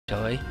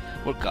toy.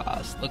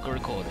 Podcast, look a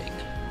recording.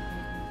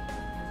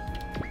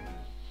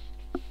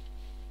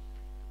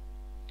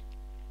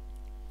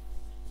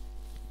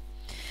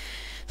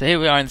 So here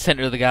we are in the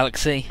centre of the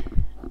galaxy,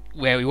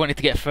 where we wanted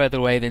to get further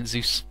away, then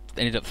Zeus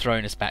ended up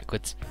throwing us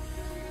backwards.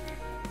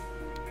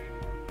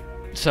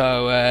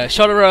 So,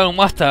 Shotaro and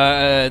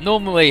Wata,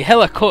 normally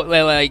hella cut,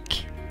 they're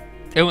like,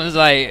 everyone's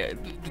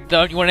like,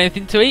 don't you want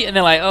anything to eat? And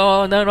they're like,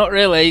 oh, no, not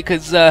really,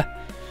 because,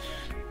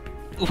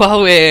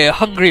 while we're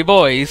hungry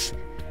boys,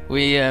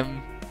 we, the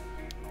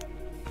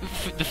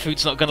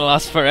food's not gonna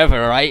last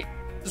forever, right?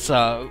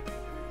 So,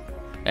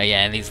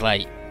 yeah, and he's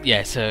like,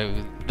 yeah, so,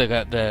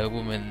 the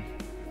woman,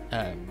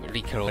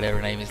 Rika or whatever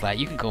her name is like,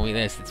 you can call me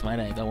this, it's my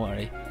name, don't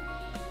worry.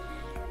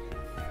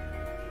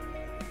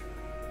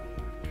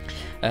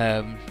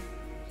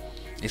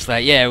 It's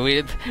like, yeah,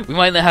 we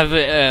might not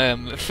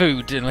have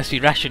food unless we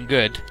ration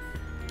good.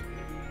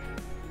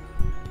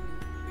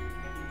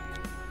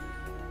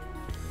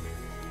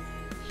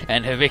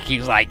 And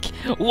Hibiki's like,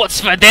 what's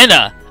for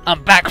dinner?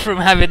 I'm back from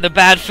having the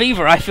bad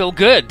fever, I feel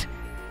good.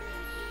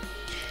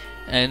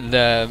 And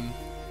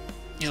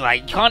he's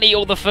like, you can't eat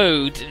all the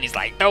food. And he's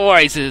like, don't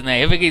worry, Susan.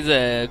 Hibiki's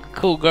a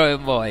cool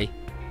growing boy.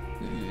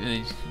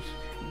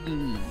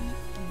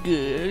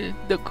 Good.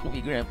 Don't call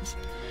me Gramps.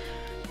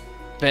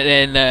 But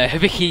then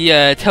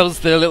Hibiki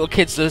tells the little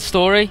kids the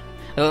story,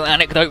 a little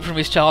anecdote from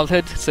his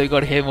childhood, so you got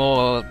to hear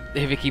more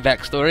Hibiki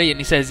backstory. And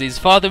he says his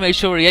father made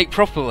sure he ate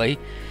properly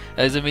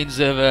as a means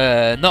of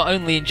not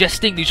only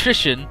ingesting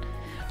nutrition,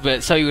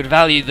 but so he would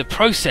value the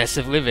process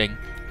of living.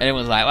 And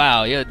everyone's like,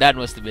 wow, your dad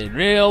must have been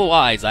real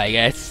wise, I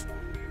guess.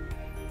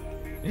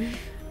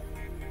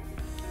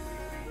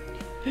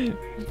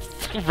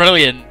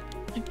 Brilliant.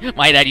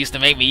 My dad used to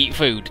make me eat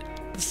food.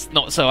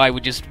 Not so I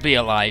would just be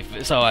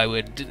alive, so I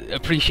would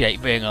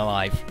appreciate being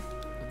alive.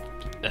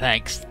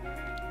 Thanks.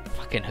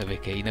 Fucking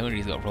Hibiki,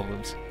 nobody's got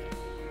problems.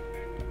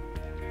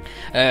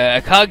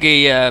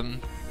 Akagi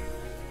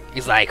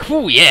is like,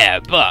 oh yeah,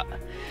 but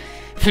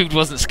food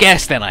wasn't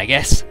scarce then, I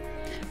guess.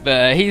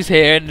 But he's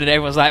here, and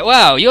everyone's like,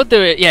 wow, you're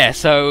doing, yeah,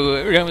 so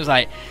everyone's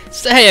like,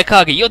 hey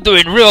Akagi, you're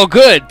doing real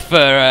good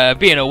for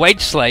being a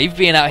wage slave,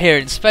 being out here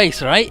in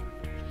space, right?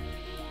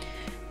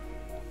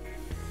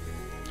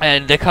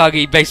 And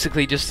Akagi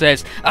basically just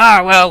says,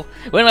 ah, well,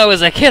 when I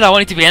was a kid I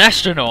wanted to be an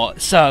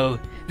astronaut, so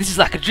this is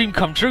like a dream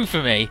come true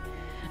for me.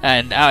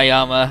 And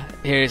Aoyama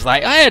here is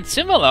like, I had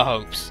similar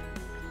hopes.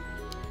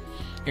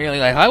 Really,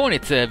 like, I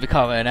wanted to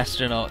become an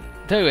astronaut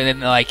too, and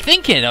then like,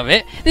 thinking of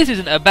it, this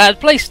isn't a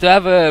bad place to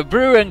have a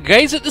brew and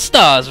gaze at the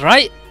stars,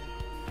 right?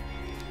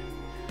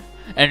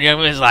 And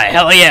Yoma's like,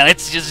 hell yeah,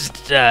 let's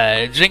just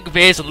drink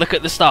beers and look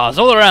at the stars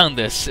all around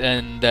us.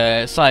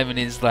 And Simon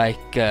is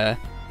like,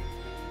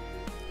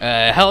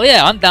 hell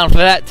yeah, I'm down for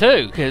that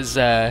too, because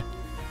I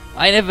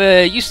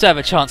never used to have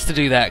a chance to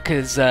do that,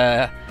 because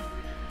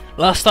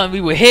last time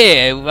we were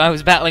here, I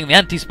was battling the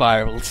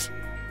anti-spirals.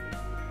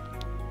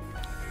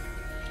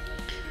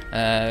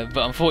 But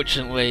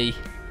unfortunately,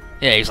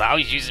 yeah, he's like, I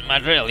was using my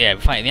drill, yeah,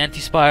 fighting the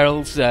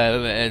anti-spirals,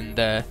 and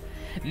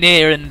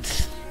near and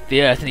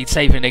the Earth needs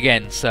saving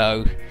again,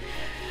 so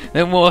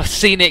no more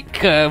scenic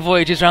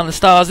voyages around the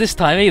stars this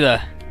time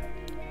either.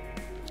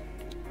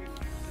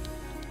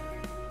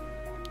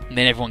 And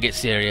then everyone gets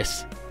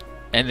serious.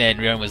 And then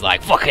Rion was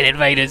like, fucking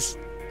invaders!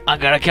 I'm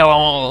gonna kill them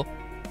all!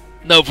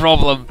 No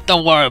problem,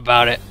 don't worry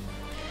about it.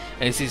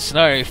 And this is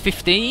scenario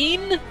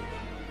 15.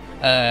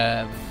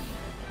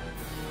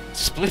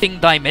 Splitting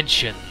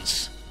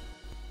dimensions.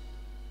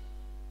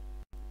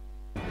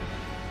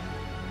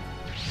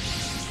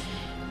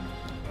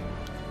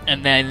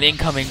 And then the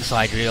incoming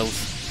side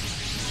reels.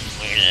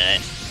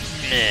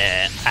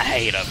 I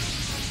hate them.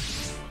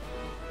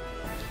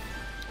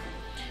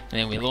 And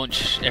then we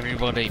launch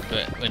everybody,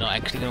 but we're not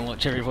actually going to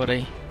launch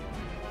everybody.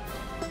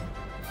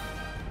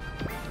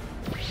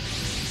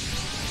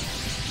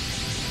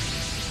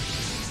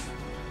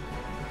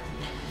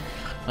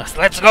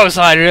 Let's go,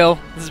 Sidereal!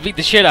 Let's beat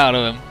the shit out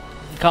of him.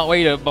 Can't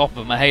wait to bop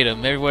him, I hate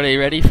him. Everybody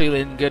ready?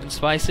 Feeling good and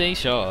spicy?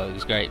 Sure, it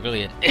was great,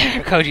 brilliant.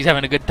 Koji's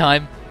having a good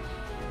time.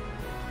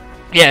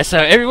 Yeah, so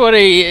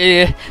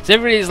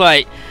everybody's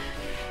like,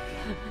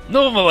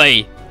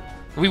 normally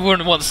we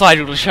wouldn't want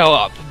Sidle to show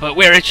up, but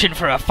we're itching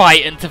for a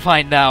fight and to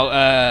find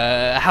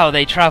out how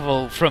they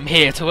travel from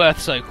here to Earth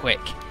so quick.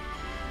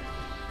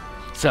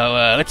 So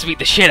let's beat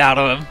the shit out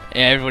of them.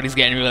 Yeah, everybody's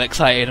getting real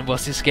excited and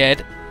Boss is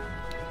scared.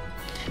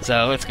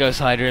 So let's go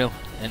Sidereal,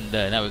 and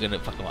now we're gonna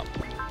fuck them up.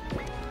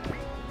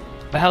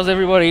 But how's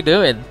everybody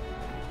doing?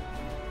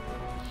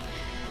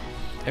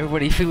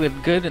 Everybody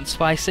feeling good and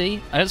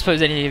spicy? I don't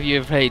suppose any of you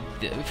have played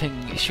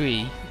Feng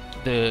Shui,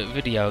 the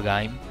video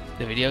game.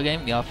 The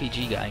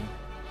RPG game.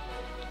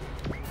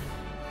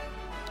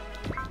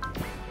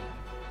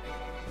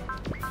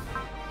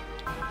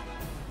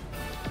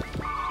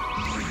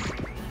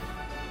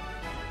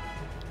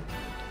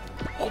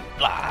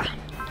 Hoopla!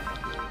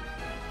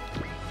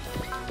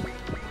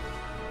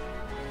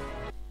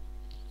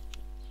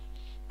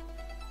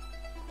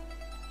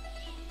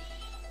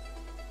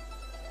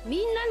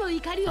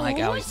 I like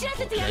how he's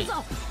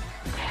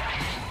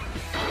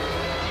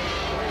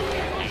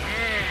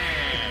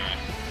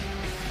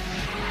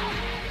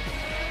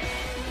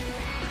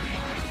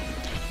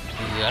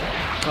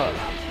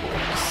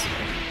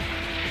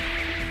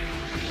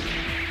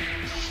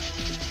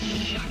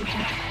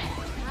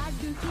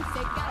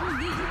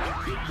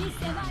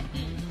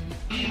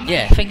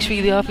Yeah, thanks for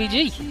the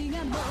RPG.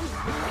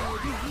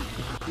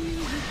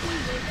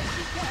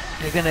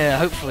 They're gonna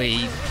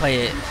hopefully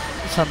play it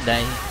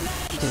Sunday,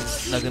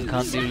 because Logan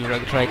can't do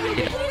Rogue Trade.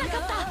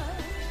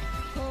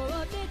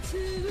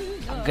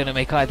 I'm gonna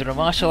make either a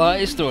martial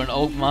artist or an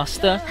old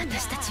master.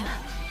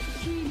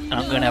 And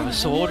I'm gonna have a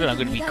sword, and I'm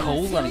gonna be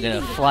cool, and I'm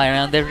gonna fly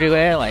around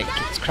everywhere like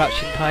it's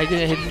Crouching Tiger,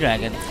 Hidden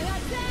Dragon.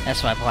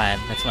 That's my plan,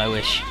 that's my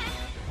wish.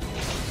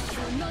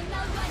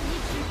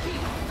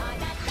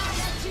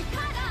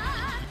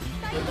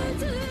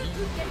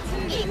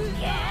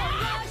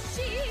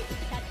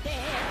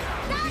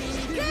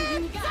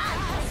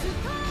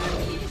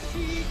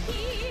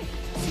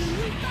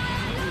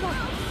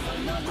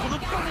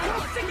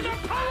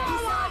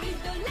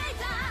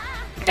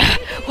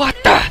 What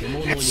the?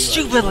 That's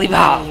stupidly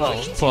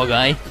powerful! Poor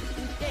guy.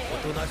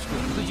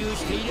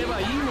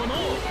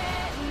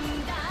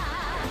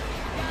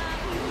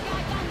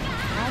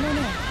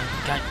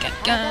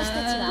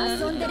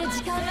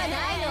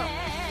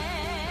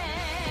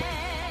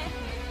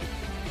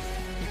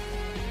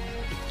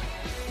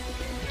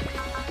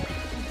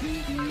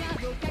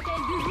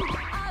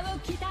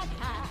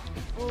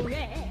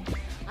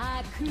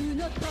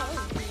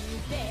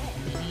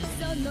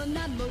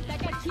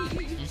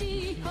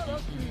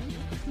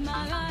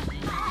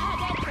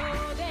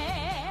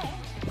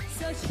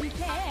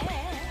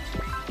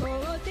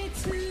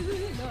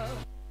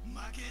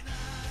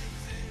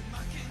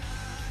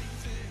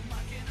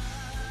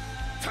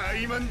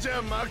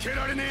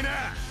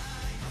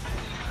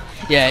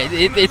 Yeah,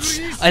 it's.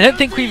 I don't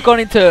think we've gone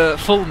into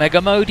full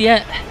Mega Mode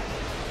yet,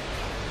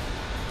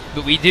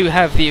 but we do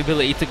have the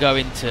ability to go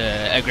into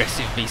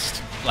Aggressive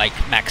Beast, like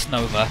Max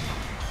Nova.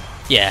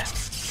 Yeah,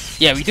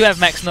 we do have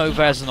Max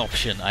Nova as an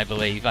option, I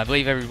believe. I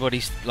believe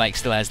everybody like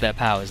still has their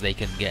powers they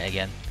can get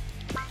again.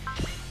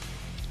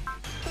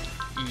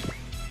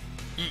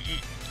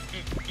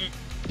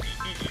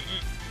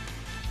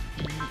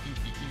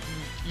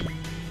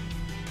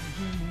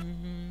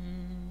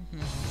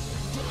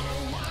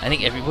 I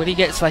think everybody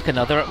gets like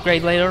another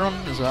upgrade later on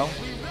as well.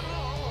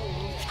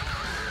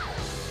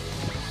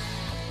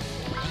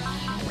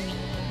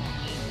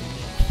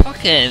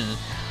 Fucking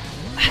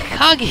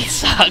Kage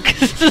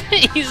sucks.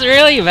 He's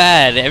really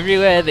bad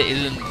everywhere that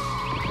isn't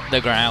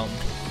the ground.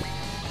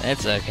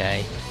 That's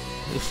okay.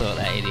 We'll sort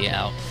that idiot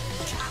out.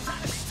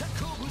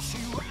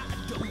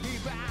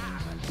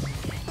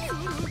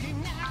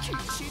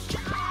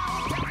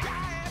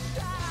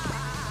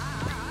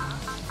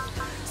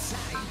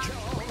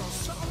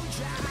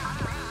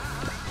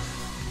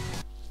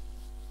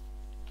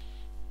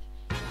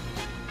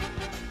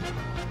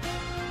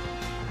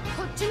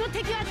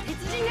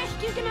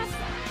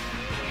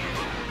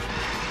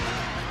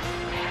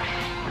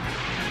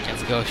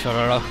 Let's go,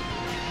 Shororo.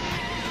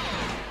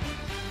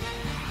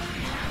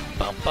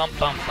 Bum bum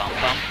bum bum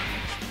bum.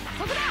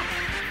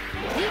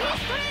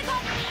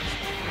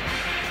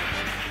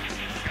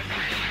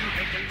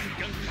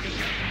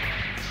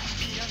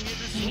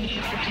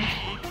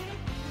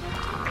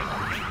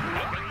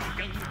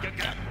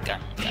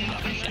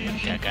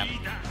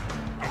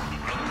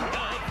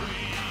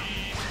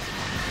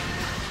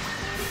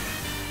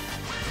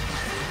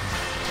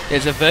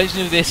 There's a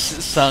version of this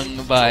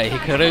sung by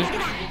Hikaru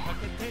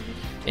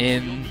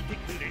in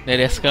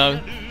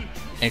Nadesco,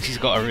 and she's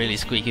got a really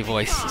squeaky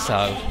voice,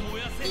 so...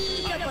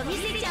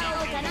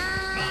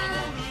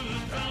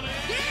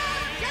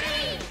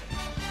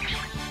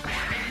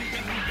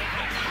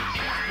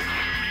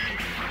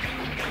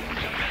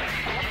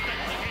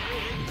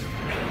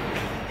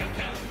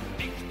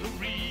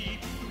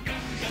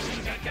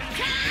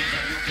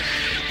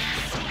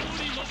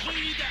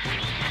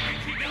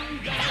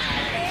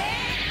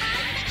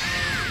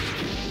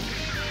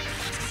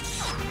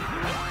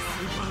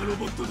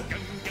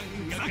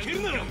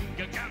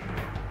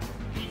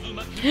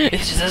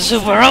 This is a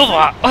super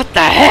robot! What the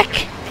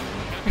heck?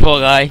 Poor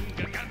guy.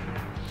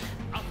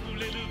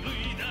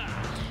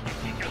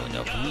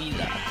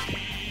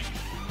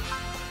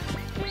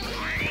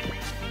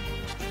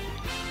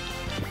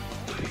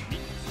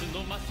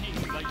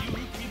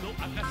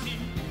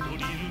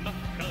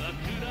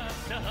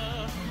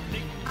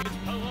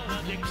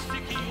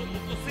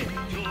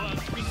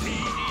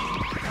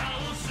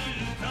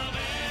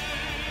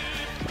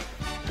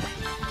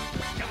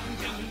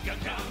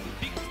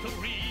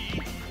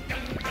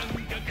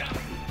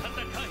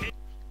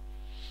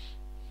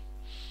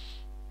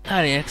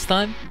 Next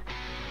time.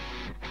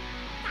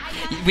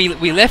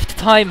 We left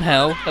Time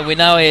Hell and we're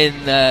now in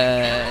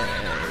the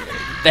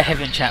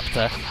Heaven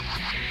chapter.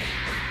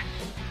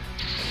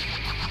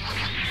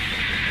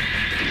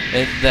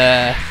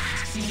 And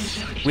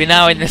we're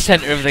now in the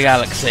center of the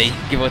galaxy,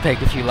 give or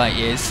take a few light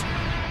years.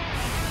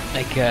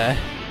 Like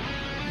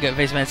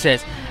Faceman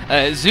says.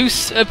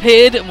 Zeus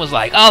appeared and was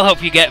like, I'll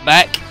help you get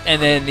back,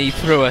 and then he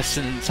threw us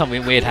and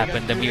something weird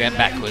happened and we went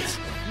backwards.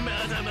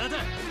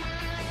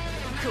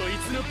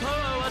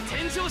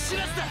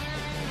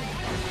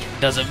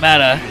 Doesn't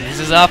matter, this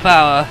is our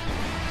power.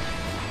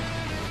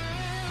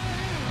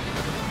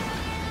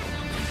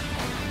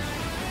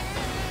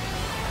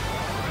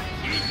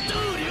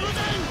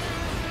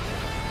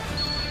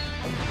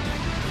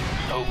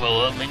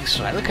 Overwhelming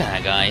strike. Look at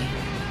that guy.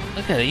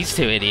 Look at these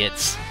two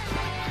idiots.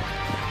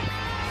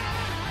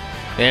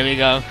 There we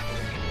go.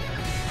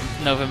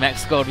 Nova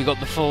Max God, we got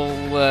the full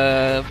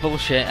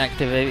bullshit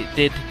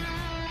activated.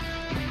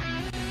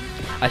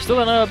 I still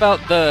don't know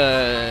about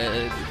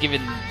the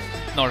giving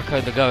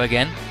Noriko the go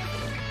again.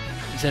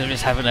 Instead of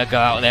just having her go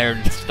out there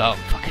and start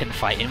fucking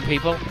fighting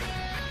people.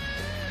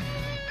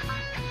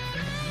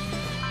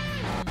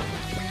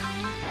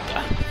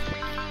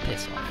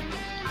 Piss off.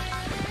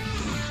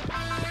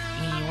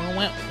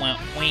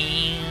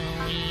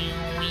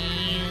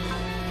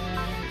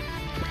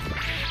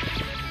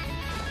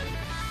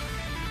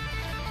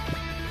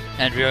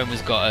 And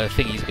Ryoma's got a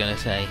thing he's gonna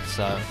say,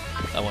 so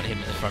I want him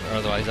in the front, or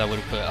otherwise I would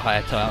have put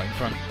Hayato out in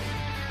front.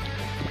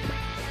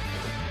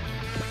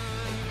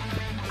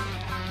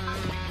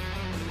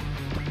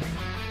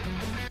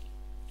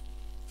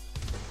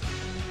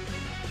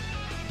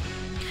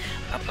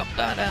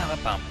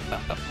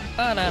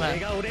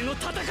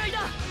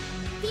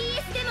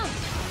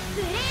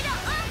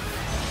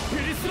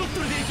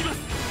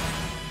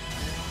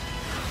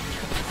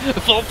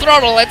 Full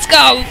throttle, let's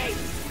go!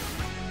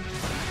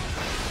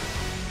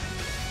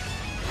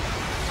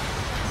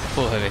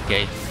 Poor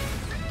Hurricane.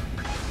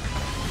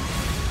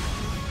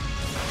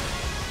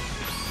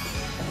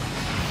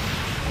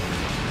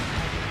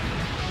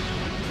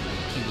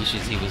 He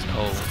wishes he was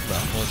cold, but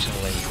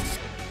unfortunately,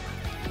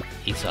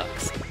 he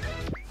sucks.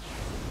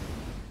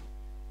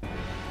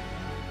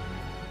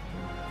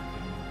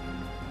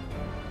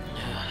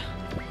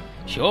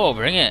 Sure,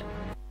 bring it.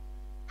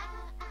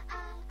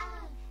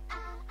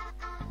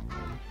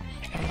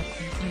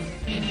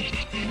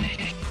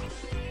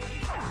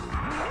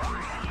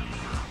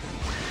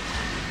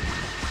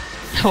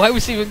 Why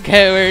would someone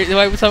care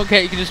why would someone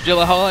care you can just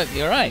drill a hole home?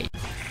 You're right.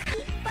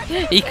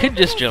 He could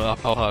just drill a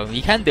hole home.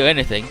 He can do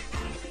anything.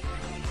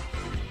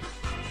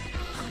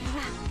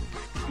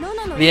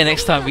 But yeah,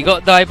 next time we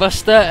got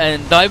Diebuster,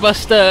 and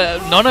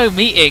Diebuster Nono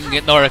meeting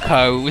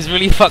Noriko was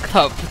really fucked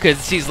up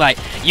because she's like,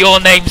 your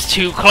name's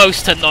too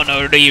close to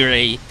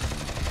Nonoriri.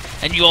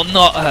 And you're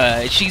not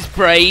her. She's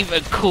brave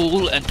and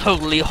cool and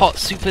totally hot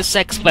super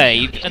sex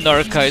babe. And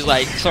Noriko's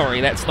like,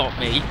 sorry, that's not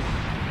me.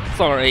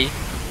 Sorry,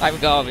 I'm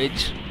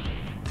garbage.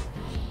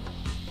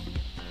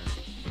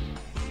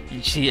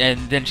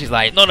 And then she's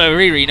like,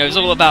 Nonoriri knows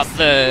all about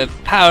the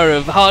power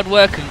of hard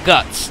work and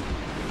guts.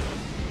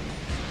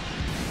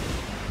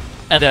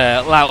 And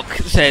Lauk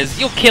says,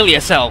 you'll kill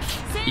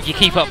yourself if you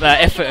keep up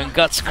that effort and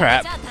guts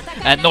crap.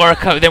 And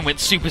Noriko then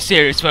went super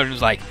serious to her and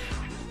was like,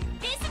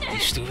 you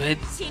stupid,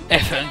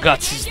 effort and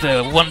guts is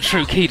the one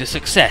true key to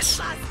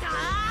success.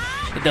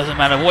 It doesn't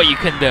matter what you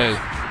can do.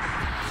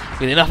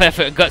 With enough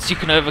effort and guts you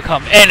can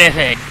overcome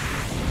anything.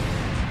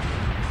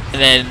 And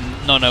then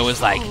Nono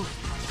was like,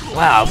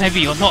 wow,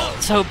 maybe you're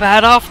not so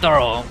bad after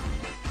all.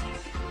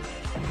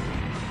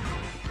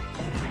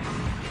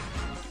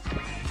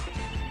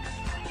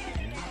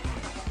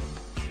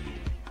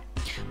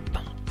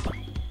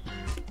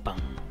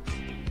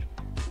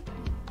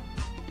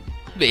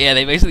 But yeah,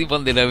 they basically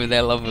bonded over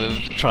their love of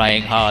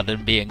trying hard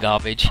and being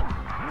garbage.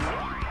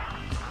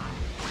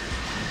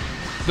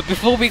 But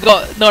before we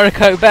got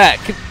Noriko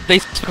back, they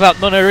talk about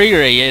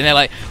Nonoriri, and they're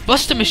like,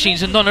 Buster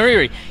Machines and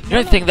Nonoriri. You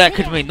don't think that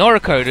could mean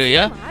Noriko, do you?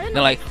 And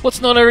they're like, what's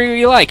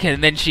Nonoriri like?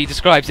 And then she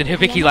describes in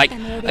Hibiki like,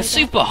 a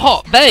super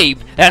hot babe.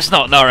 That's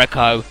not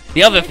Noriko.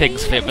 The other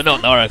things fit, but not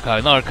Noriko.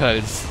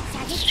 Noriko's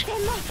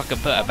fucking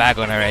put a bag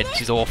on her head.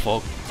 She's awful.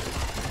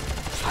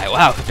 It's like,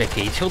 wow,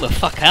 Hibiki, chill the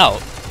fuck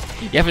out.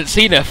 You haven't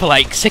seen her for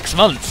like 6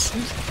 months.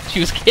 She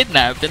was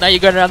kidnapped, and now you're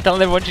going around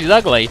telling everyone she's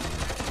ugly.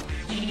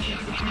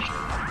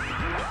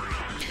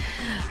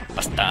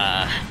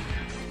 Basta.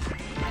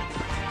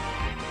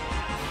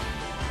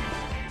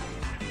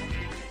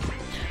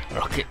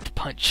 Rocket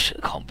punch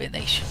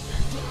combination.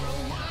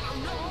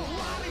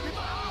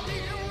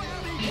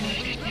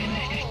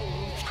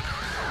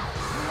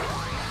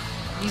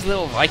 These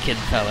little Viking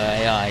fella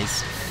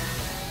AIs.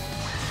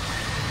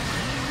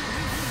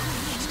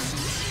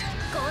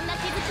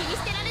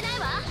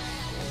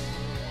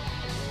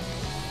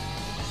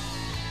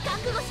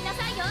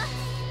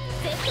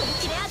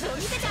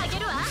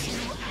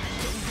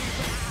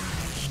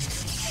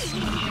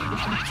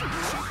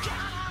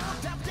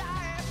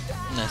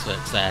 Nice work,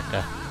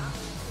 Sayaka.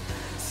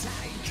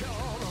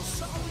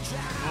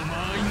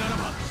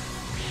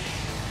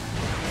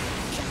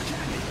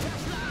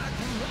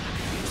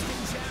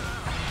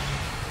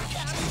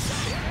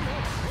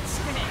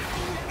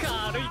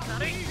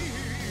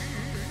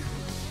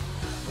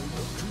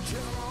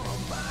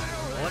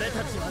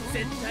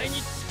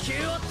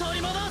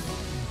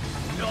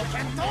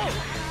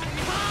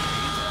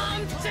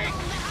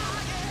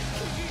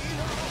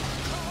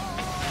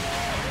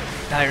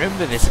 I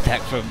remember this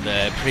attack from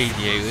the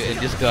preview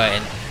and just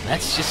going,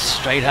 that's just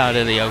straight out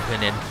of the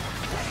opening.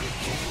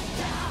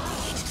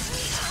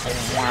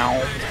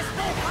 Wow.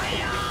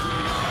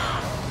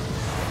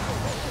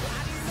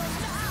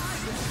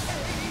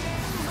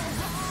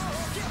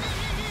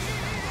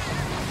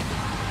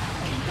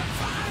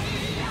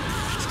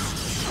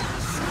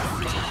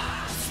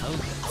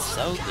 So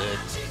So good.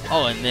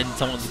 Oh, and then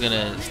someone's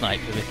gonna snipe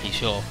for Vicky,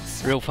 sure.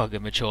 Real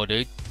fucking mature,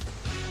 dude.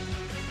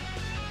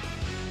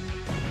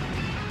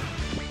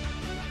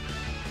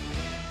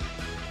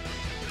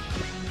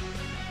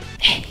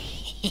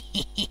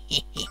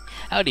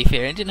 Howdy,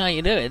 Fear Engine, how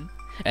you doing?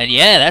 And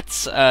yeah,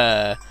 that's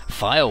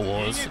Fire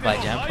Wars by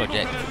Jam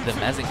Project, the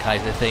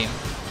Mazinkaiser theme.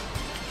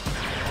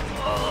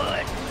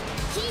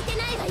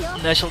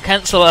 Inertial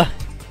Canceller.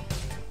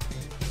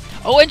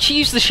 Oh, and she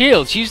used the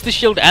shield. She used the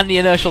shield and the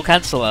Inertial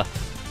Canceller.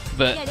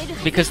 But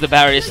because the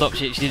barrier stopped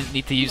she didn't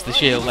need to use the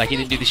shield, like he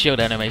didn't do the shield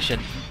animation.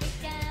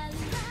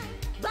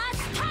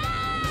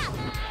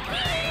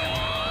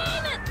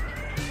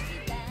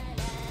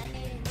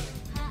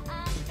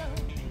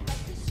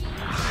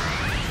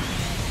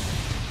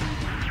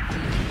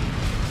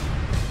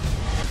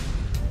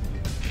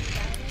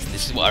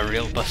 This is what a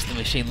real Buster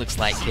machine looks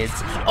like, kids.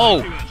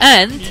 Oh,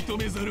 and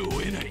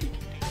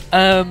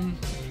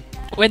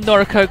when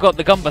Noriko got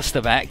the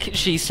Gunbuster back,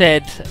 she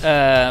said,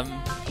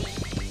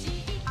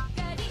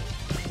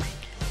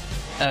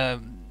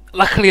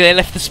 luckily they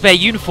left the spare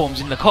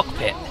uniforms in the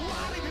cockpit,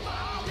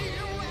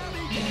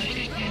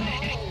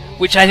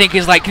 which I think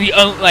is like the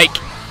only, like,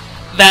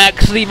 that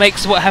actually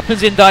makes what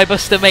happens in Die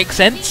Buster make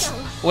sense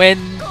when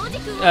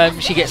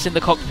she gets in the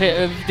cockpit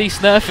of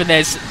D-Snurf and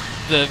there's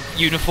the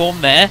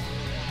uniform there,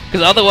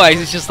 because otherwise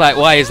it's just like,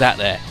 why is that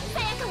there?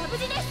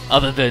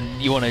 Other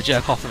than you want to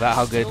jerk off about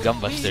how good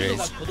Gunbuster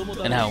is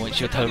and how much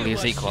you're totally a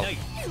sequel.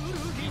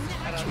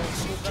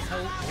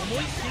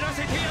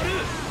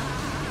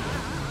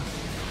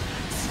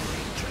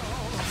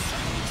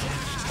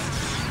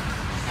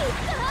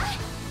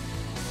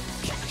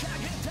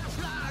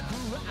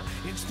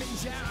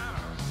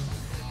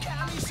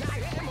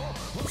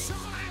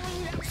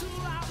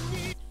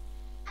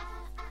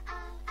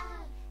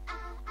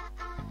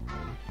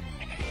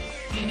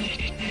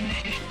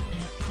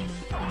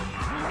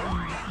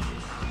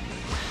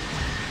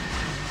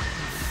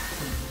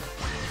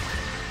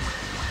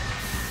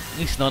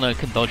 At least Nono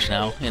can dodge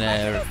now in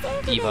her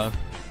Evo.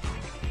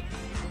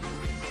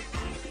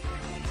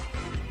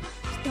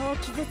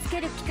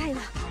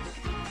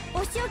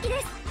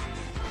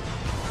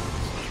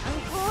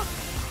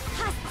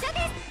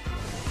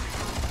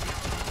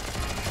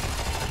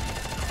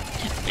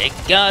 Big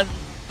gun!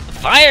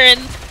 Firing!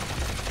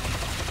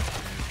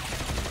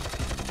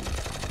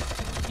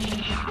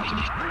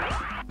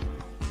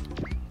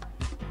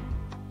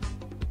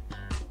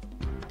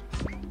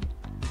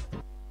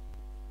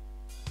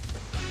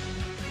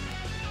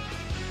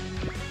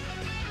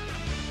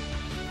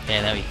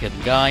 Yeah, now we can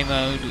Guy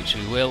mode, which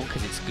we will,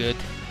 because it's good.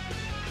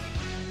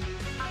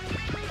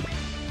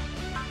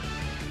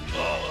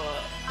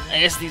 Oh, I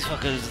guess these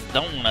fuckers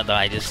don't want to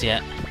die just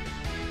yet.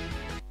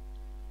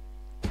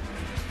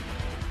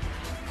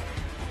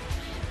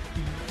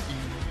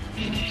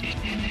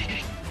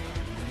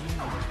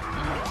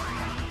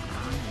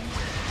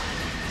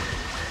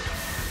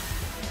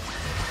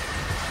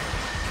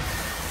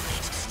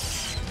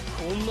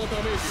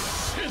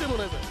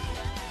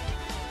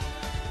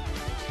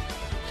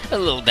 A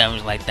little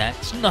damage like that,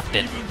 it's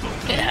nothing.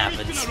 It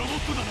happens.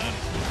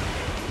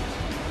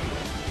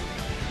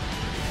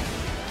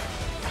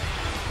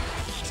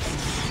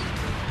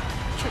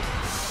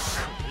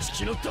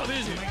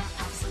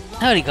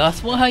 Howdy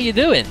Gospel, how you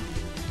doing?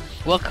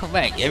 Welcome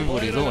back,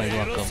 everybody's always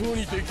welcome.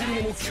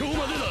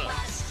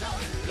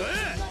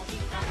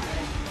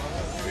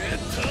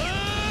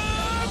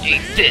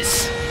 Eat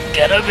this,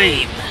 get a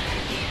beam.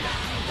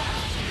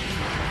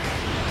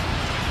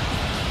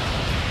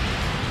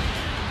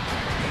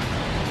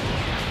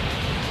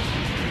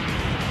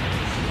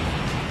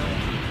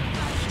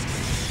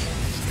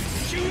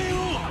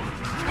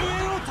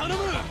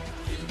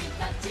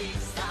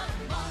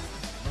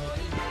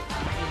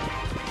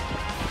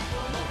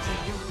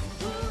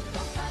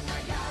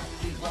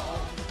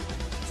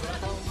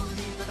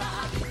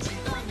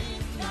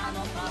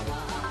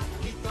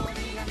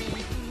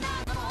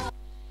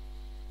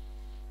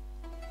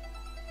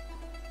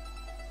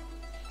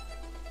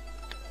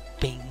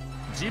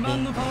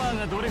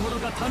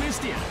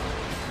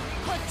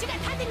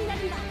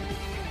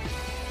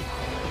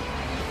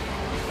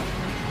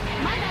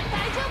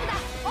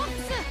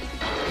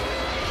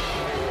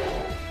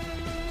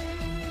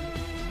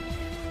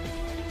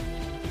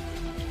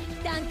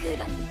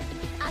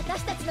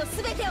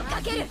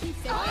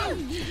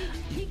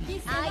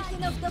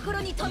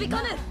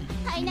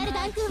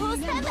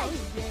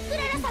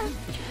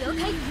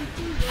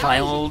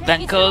 Final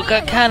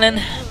Dankoga cannon.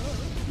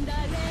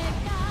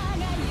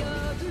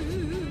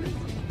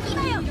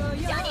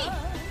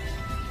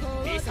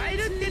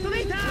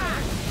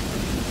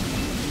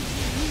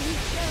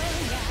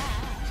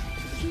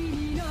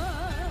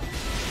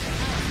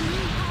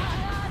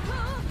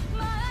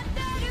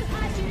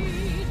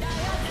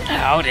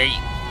 Howdy.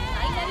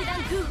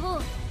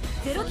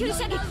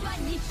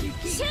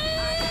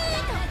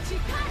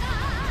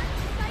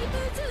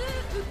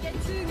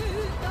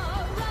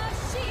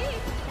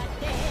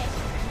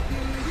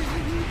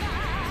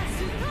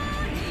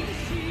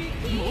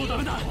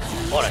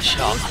 What a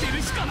shot.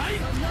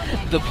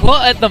 The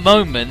plot at the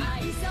moment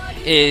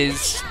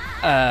is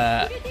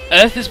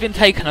Earth has been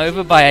taken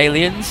over by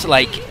aliens.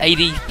 Like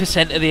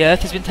 80% of the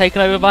Earth has been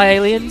taken over by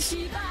aliens,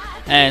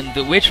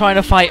 and we're trying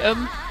to fight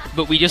them,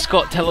 but we just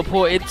got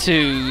teleported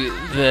to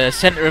the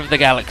center of the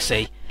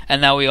galaxy,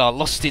 and now we are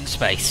lost in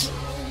space.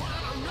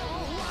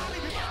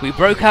 We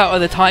broke out of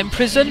the time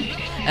prison,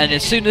 and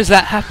as soon as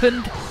that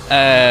happened,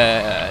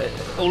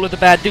 all of the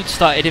bad dudes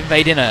started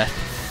invading Earth.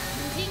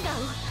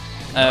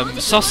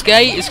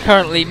 Sasuke is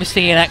currently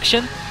missing in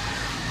action.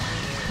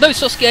 No,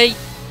 Sasuke!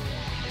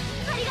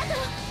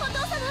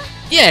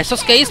 Yeah,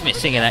 Sasuke is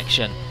missing in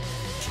action.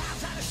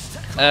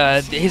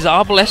 His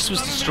Arbalest was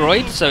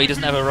destroyed, so he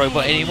doesn't have a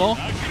robot anymore.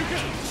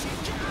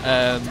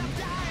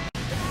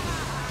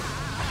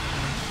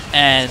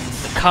 And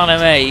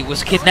Kaname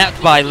was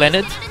kidnapped by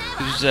Leonard,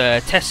 who's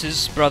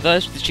Tessa's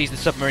brother. She's the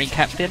submarine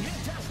captain.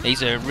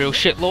 He's a real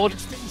shitlord.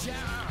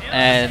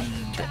 And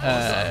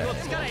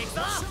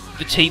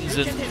the teams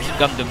and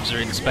Gundams are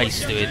in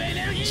space doing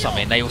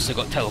something. They also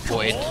got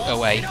teleported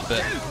away,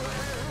 but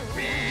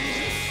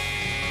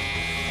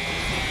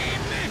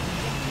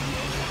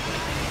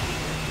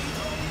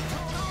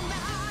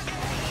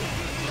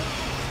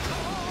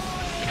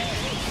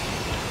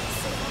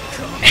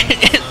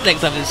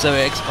next time it's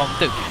XCOM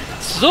 2.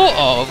 Sort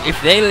of,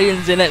 if the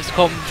aliens in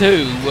XCOM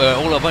 2 were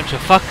all a bunch of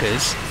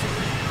fuckers.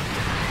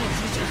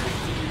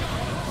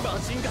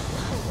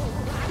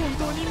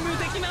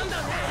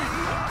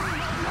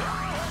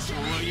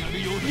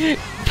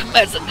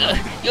 Massacre,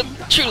 you're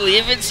truly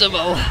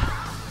invincible.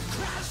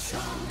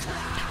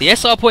 The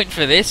SR point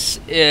for this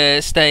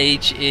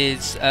stage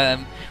is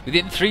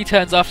within 3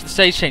 turns after the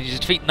stage changes,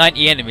 defeat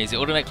 90 enemies. It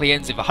automatically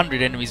ends if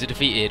 100 enemies are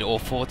defeated, or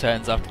 4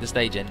 turns after the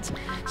stage ends.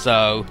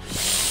 So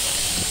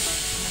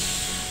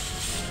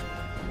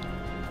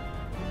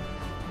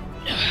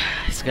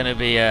it's gonna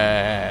be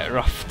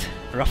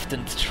roughed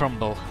and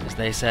tumble, as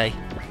they say.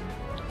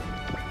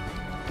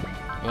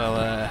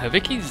 Well,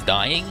 Habiki's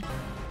dying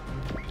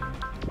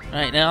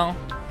right now,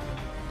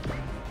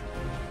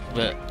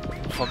 but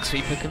Fog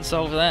Sweeper can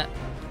solve that,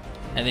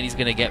 and then he's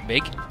gonna get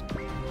big,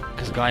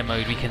 because Guy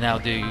mode we can now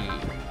do,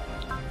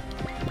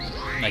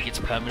 like, it's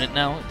permanent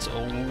now, it's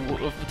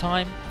all of the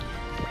time.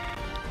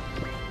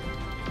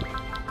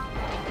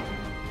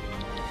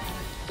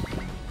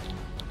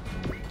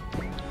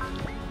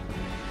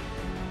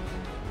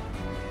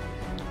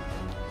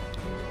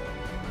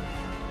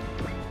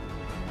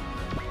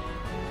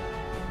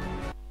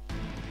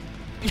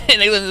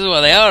 This is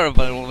what they are, a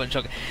bunch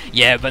of...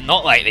 Yeah, but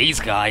not like these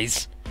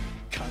guys.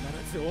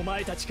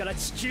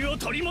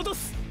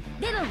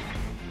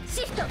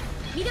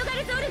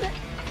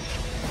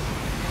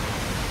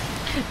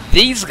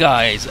 These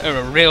guys are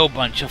a real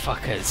bunch of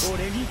fuckers.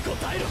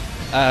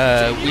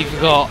 We've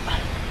got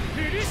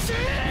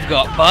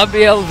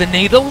Barbiel the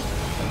Needle,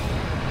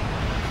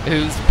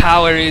 whose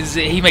power is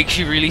he makes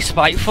you really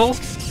spiteful.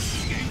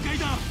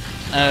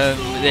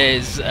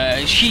 There's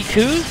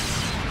Shiku,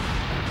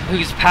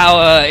 whose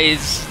power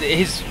is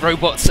his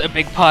robot's a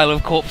big pile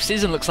of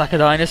corpses and looks like a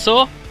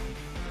dinosaur.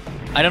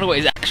 I don't know what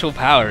his actual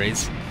power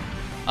is,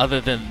 other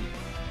than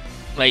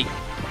we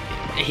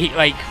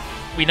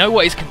know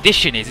what his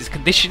condition is. His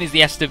condition is he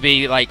has to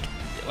be like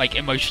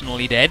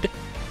emotionally dead,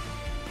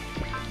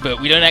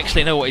 but we don't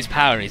actually know what his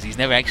power is. He's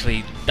never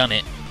actually done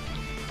it.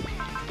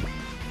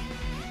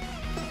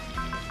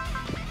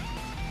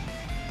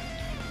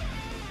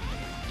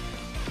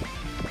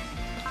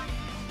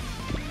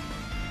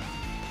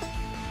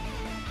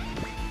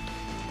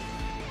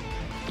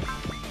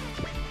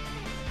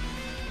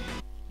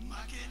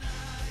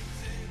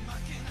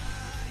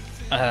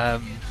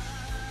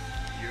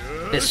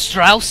 There's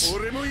Strauss,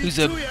 who's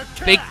a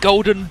big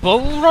golden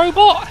bull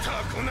robot.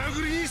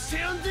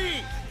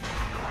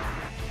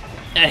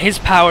 His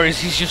power is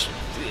he's just...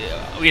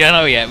 we don't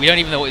know yet. We don't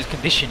even know what his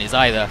condition is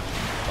either.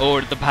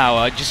 Or the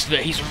power, just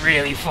that he's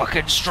really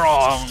fucking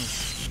strong.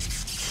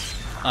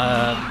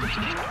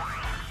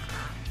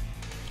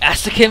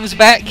 Asakim's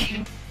back,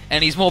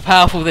 and he's more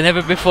powerful than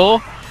ever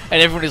before.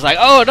 And everyone is like,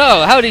 oh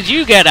no, how did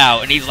you get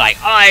out? And he's like,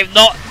 I'm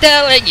not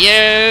telling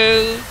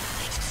you!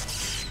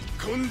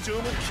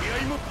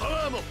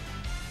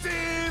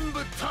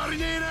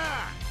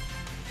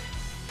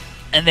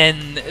 And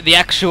then the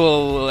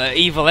actual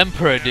evil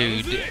emperor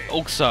dude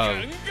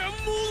also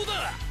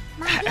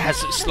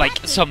has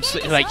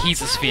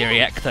he's a sphere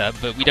reactor,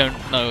 but we don't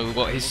know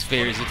what his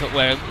sphere is at all.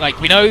 Where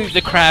we know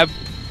the crab,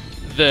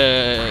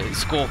 the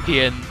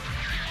scorpion,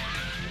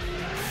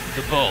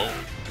 the bull,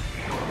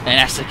 and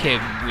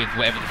Asakim with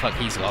whatever the fuck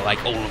he's got,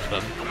 all of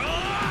them.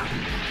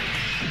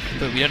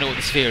 But we don't know what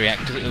the sphere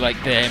reactor, the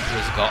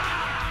emperor's got.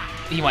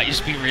 He might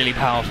just be really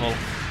powerful.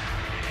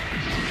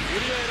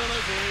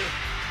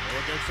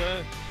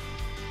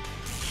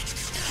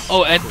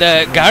 Oh, and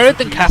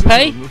Garrett and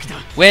Kappe,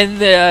 when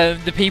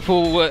the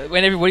people,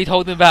 when everybody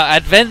told them about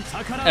Advent,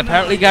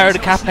 apparently Garrett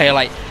and Kappe are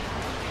like,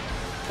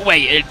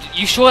 wait,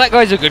 you sure that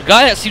guy's a good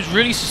guy? That seems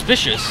really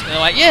suspicious. And they're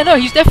like, yeah, no,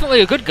 he's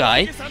definitely a good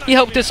guy. He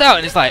helped us out.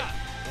 And it's like,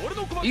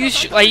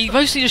 He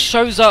mostly just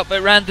shows up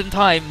at random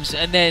times,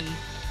 and then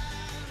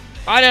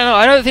I don't know.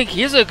 I don't think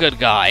he is a good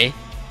guy.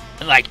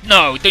 And like,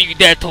 no, don't you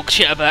dare talk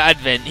shit about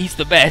Advent. He's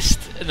the best.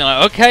 And they're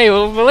like, okay,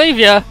 we'll believe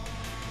ya.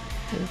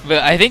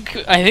 But I think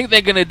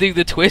they're gonna do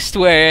the twist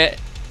where,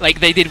 like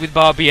they did with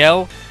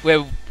Barbiel,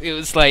 where it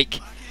was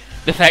like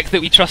the fact that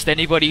we trust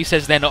anybody who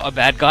says they're not a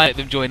bad guy, let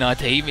them join our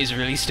team, is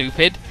really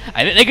stupid.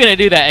 I think they're gonna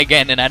do that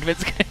again, and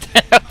Advent's gonna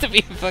turn out to be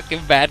a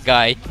fucking bad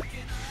guy.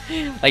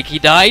 Like, he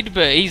died,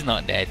 but he's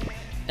not dead.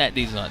 That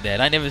dude's not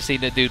dead. I never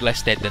seen a dude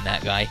less dead than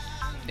that guy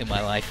in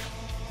my life.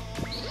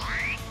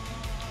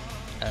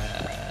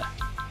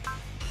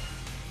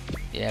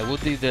 Yeah, we'll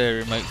do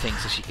the remote thing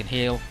so she can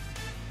heal.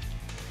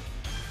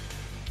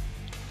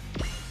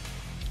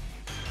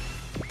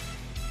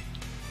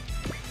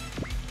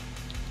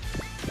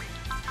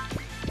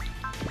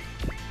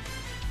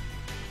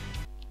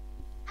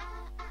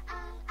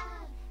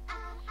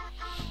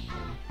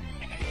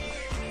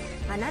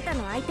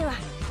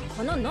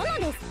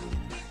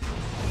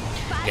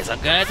 Guess I'm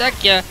gonna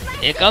attack ya.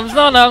 Here comes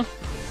Nono.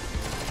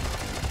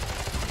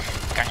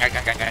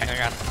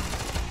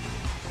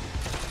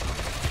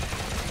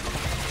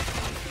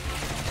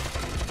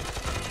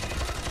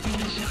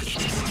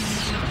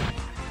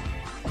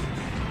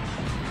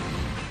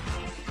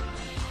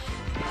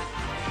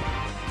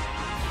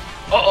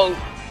 Uh-oh.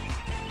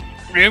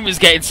 Ryuma's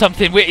getting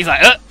something weird. He's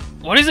like,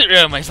 what is it,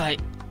 Ryuma? He's like,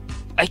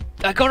 I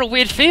got a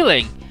weird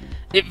feeling.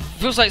 It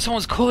feels like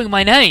someone's calling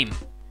my name.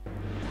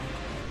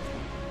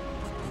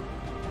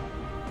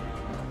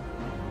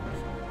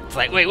 It's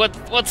like, wait,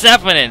 what's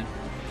happening?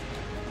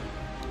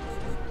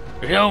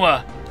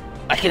 Ryuma,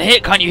 I can hear,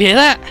 can't you hear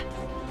that?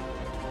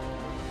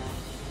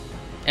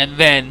 And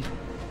then...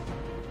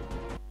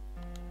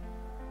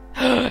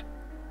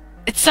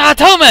 it's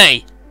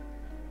Saotome!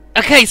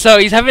 Okay, so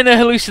he's having a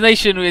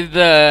hallucination with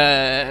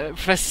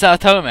Professor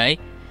Saotome.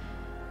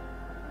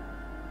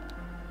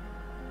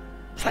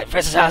 It's like,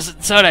 Professor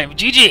Saotome,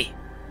 Gigi!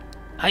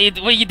 What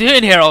are you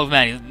doing here, old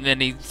man? And then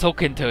he's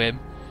talking to him.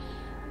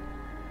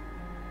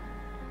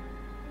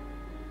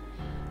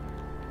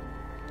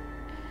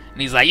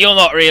 And he's like, you're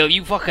not real,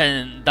 you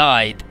fucking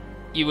died.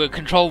 You were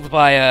controlled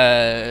by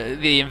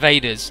the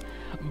invaders.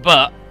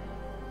 But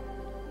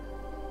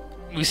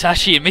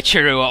Musashi and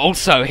Michiru are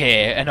also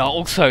here and are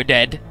also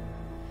dead.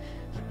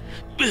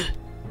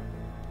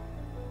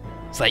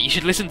 It's like, you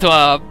should listen to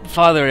our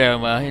father,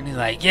 Ryuma. And he's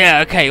like,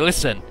 yeah, okay,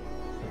 listen.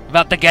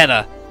 About the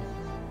getter.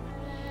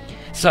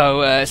 So,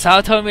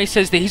 Saotome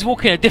says that he's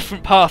walking a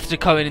different path to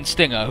Cohen and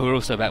Stinger, who are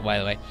also back, by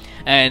the way.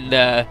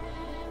 And,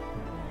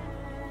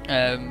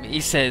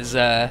 he says,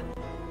 to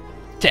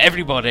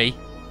everybody.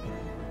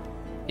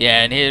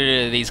 Yeah, and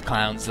here are these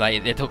clowns,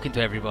 like, they're talking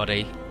to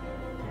everybody.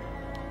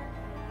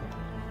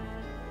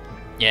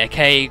 Yeah,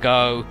 Kei,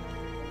 Go,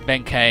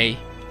 Benkei,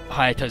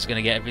 Hayato's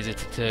gonna get a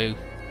visitor too.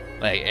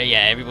 Like,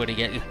 yeah, everybody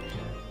get...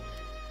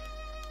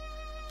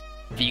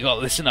 But you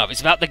gotta listen up, it's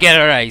about the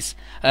Getter Rays.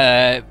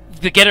 The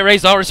Getter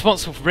Rays are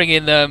responsible for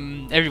bringing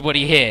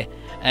everybody here.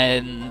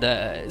 And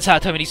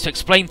Saotome needs to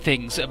explain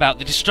things about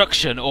the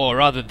destruction, or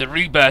rather the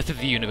rebirth of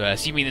the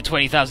universe. You mean the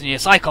 20,000 year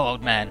cycle,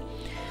 old man?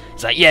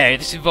 It's like, yeah,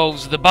 this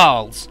involves the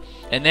Baals,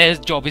 and their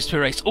job is to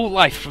erase all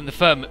life from the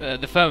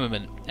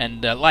firmament,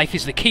 and life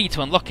is the key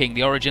to unlocking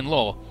the origin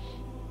law.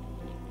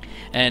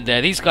 And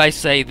these guys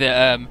say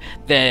that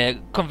they're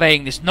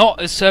conveying this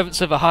not as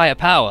servants of a higher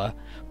power,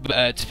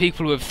 but to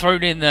people who have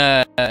thrown in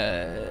their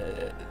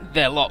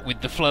lot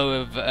with the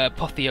flow of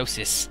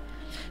apotheosis.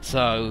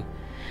 So,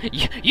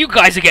 you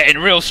guys are getting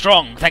real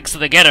strong thanks to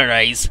the Getter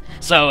Rays,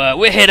 so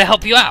we're here to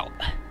help you out.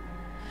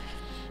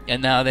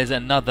 And now there's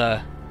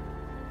another...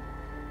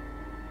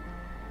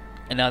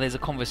 And now there's a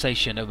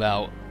conversation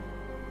about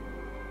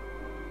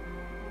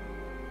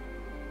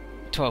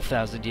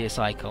 12,000 year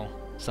cycle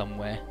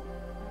somewhere.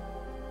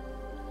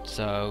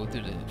 So,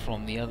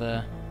 from the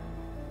other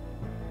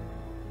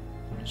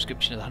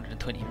inscription of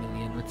 120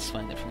 million, let's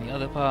find that from the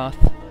other path.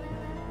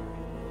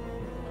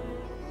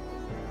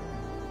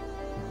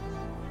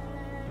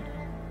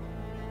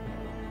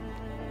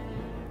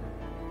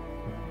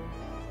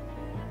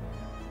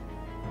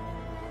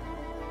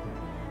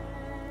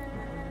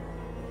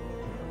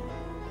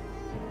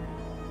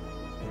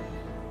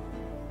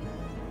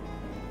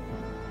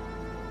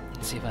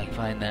 Let's see if I can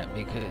find that,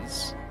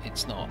 because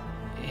it's not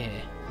here.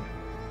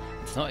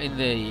 It's not in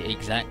the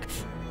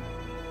exact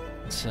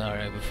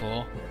scenario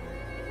before.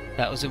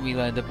 That was when we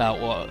learned about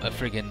what a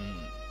friggin'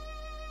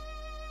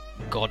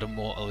 God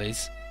Immortal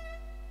is.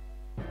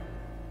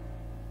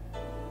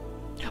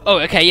 Oh,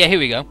 okay, yeah, here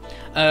we go.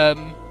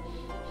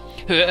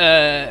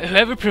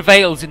 Whoever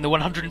prevails in the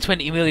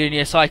 120 million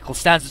year cycle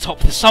stands atop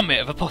the summit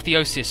of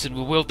apotheosis and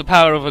will wield the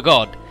power of a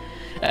god.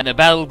 And a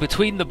battle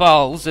between the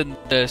Baals and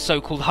the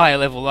so-called higher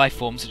level life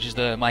forms, such as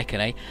the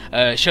Mycenae,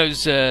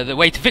 shows the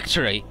way to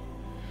victory.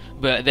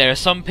 But there are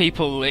some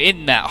people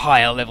in that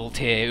higher level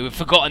tier who have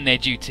forgotten their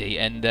duty,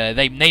 and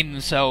they've named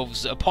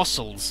themselves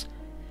apostles.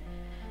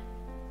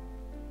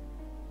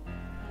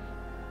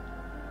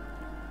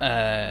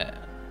 And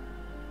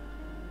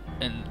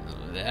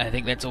I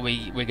think that's all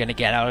we're going to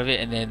get out of it,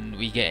 and then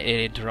we get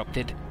it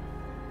interrupted.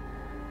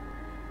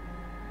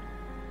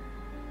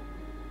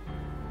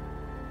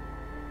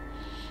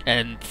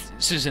 And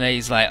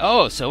Suzune's like,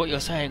 oh, so what you're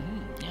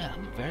saying, yeah,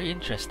 very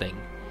interesting.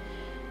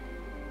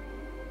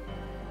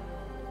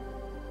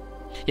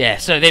 Yeah,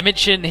 so they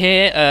mention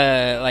here,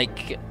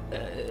 the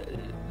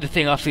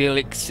thing after the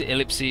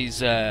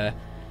ellipses,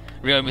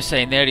 Ryo was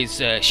saying there is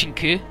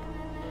Shinku,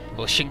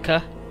 or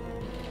Shinka.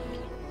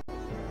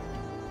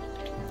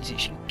 Is it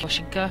Shinka or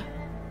Shinka?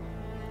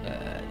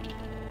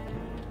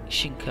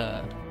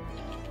 Shinka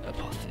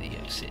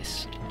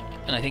apotheosis.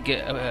 And I think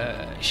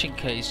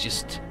Shinka is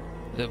just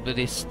the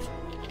Buddhist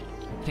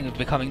thing of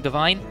becoming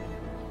divine.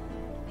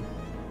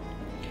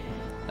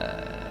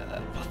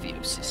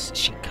 Apotheosis,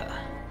 Shinka.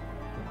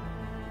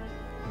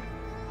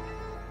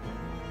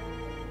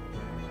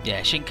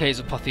 Yeah, Shinka is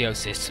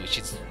apotheosis, which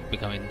is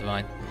becoming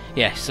divine.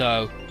 Yeah,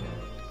 so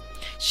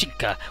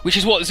Shinka, which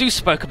is what Zeus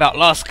spoke about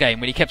last game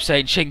when he kept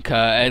saying Shinka,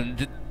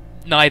 and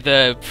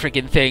neither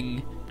friggin'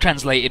 thing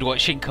translated what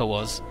Shinka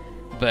was.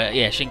 But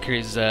yeah, Shinka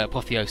is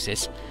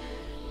apotheosis.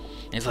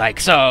 It's like,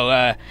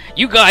 so,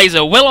 you guys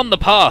are well on the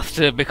path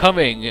to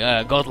becoming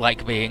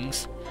godlike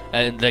beings,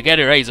 and the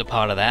Gederays are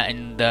part of that,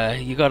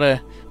 and you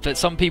gotta... But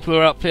some people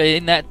are up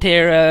in that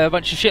tier a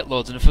bunch of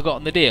shitlords and have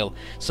forgotten the deal.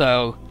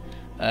 So,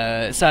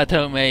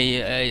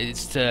 Saotome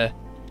is to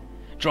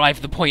drive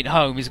the point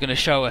home, is going to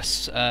show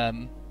us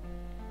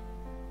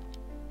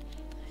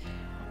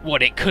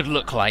what it could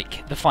look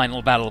like, the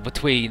final battle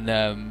between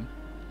the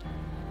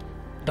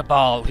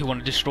Baal, who want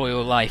to destroy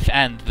your life,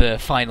 and the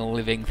final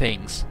living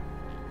things.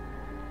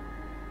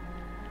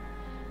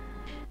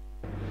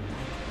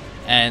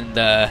 And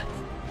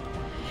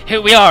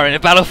here we are in a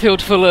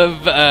battlefield full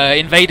of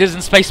invaders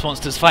and space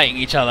monsters fighting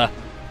each other.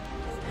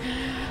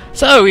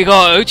 So we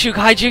got Uchu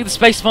Kaiju, the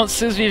space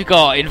monsters, we've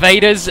got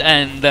invaders,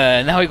 and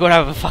now we gotta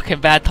have a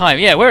fucking bad time.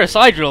 Yeah, where are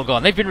Sidrill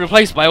gone? They've been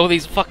replaced by all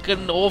these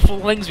fucking awful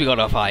things we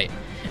gotta fight.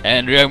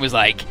 And Ryoma's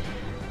like,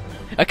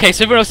 okay,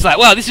 so everyone else is like,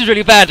 wow, this is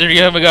really bad, and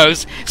Ryoma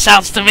goes,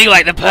 sounds to me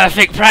like the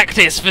perfect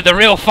practice for the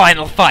real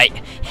final fight.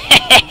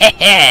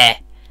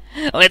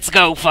 Let's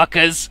go,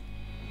 fuckers.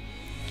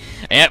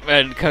 Yep,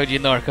 and Koji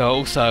and Noriko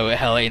also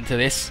hella into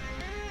this.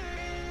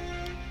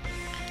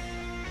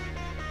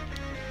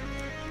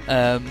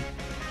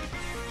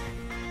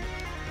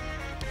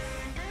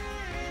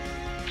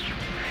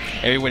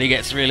 Everybody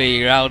gets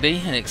really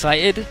rowdy and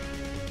excited.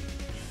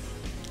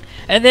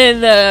 And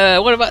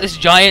then, what about this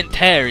giant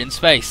tear in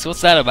space?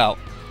 What's that about?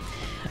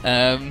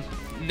 And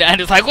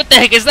it's like, what the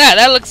heck is that?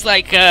 That looks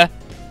like, and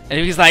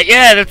he's like,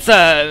 yeah, that's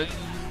a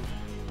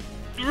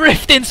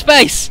rift in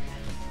space.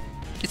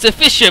 It's a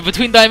fissure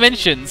between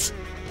dimensions.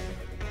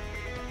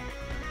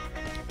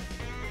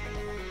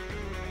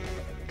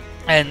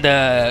 And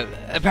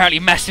apparently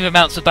massive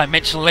amounts of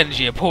dimensional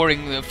energy are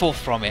pouring forth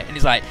from it. And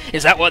he's like,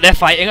 is that what they're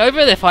fighting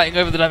over? They're fighting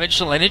over the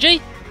dimensional energy?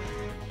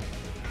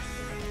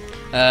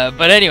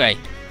 But anyway,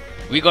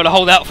 we gotta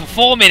hold out for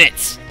 4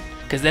 minutes,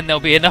 because then there'll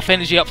be enough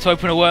energy up to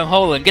open a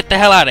wormhole and get the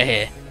hell out of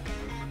here.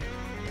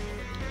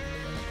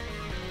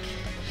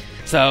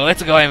 So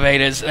let's go,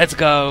 invaders. Let's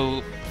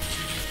go,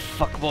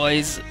 fuck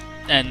boys.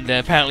 And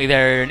apparently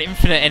there are an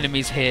infinite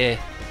enemies here,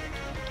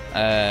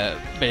 but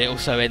it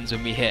also ends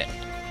when we hit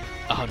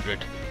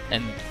 100.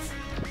 And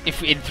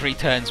if in 3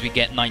 turns we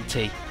get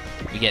 90,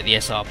 we get the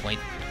SR point.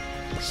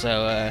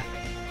 So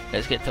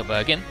let's get to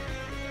Bergen.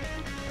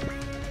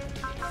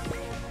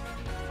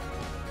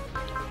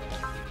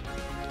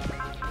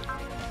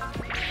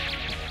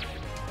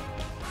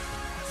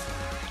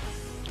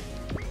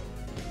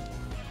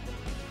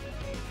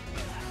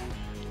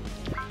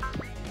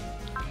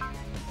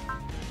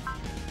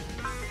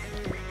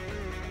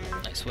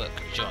 Nice work,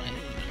 Johnny.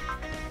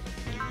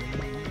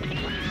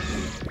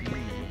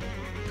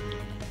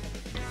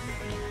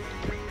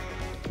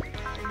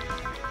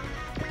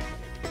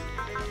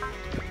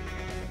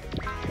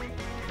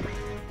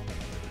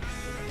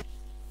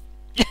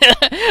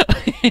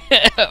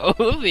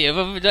 All of the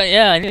above,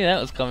 yeah, I knew that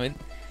was coming.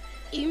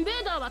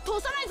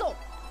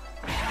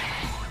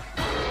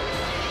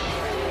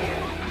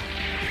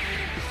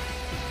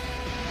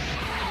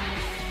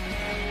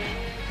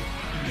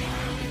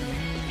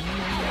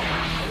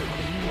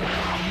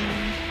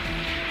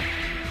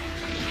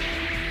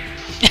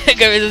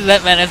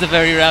 That man has a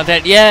very round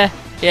head. Yeah,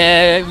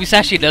 yeah,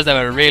 Musashi does have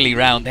a really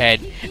round head,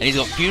 and he's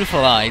got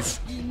beautiful eyes.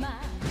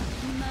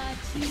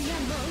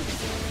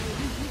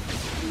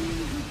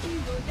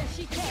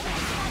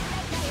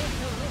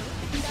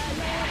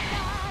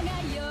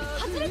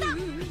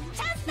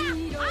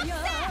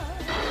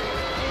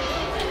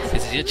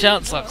 This is your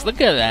chance, Lux.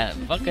 Look at that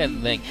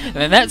fucking thing. And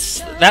then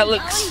that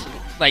looks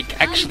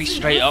like actually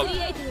straight up.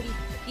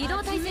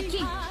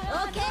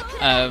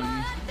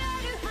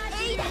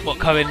 What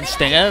Cohen and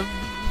Stinger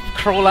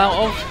crawl out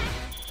of?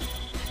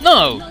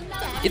 No,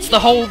 it's the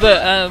hole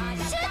that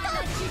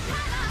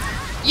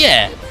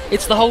yeah,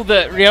 it's the hole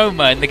that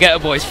Ryoma and the Getter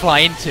Boys fly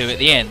into at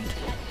the end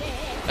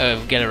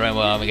of Getter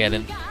Roma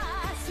Armageddon.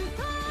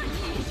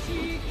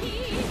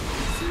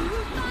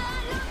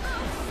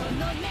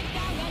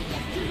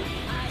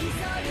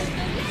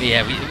 But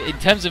yeah, in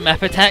terms of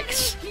map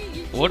attacks,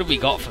 what have we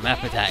got for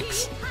map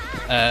attacks?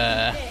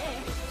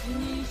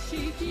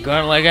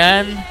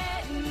 Gurlagan,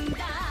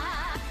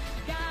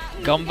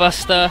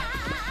 Gunbuster,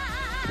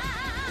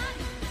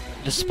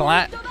 the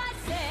Splat,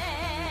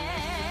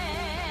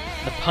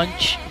 the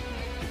Punch.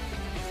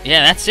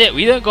 Yeah, that's it.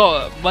 We don't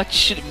got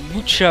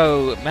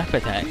mucho map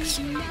attacks.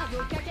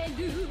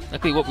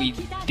 Luckily, what we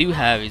do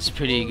have is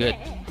pretty good.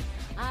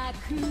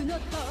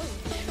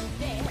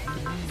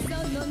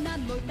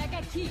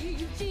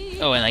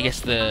 Oh, and I guess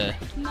the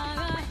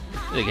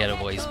Ghetto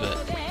Boys, but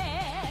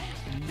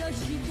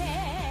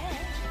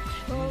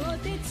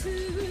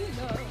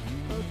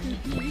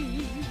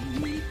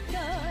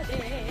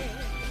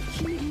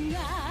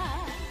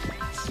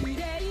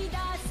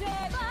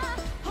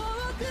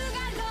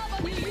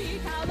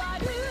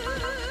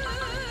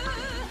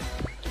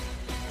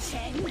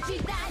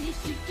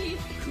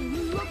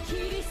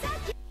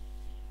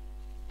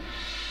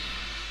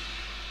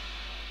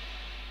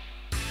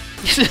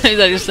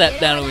I just sat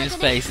down over his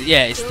face.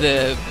 Yeah, it's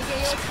the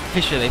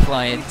Fisher they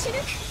fly in.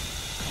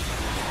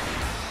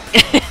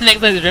 Next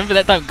time, remember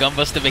that time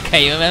Gunbuster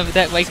became a map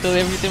attack by killing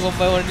everything one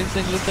by one in a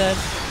single turn?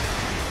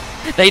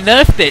 They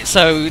nerfed it,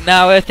 so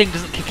now Earthing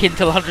doesn't kick in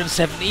till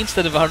 170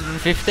 instead of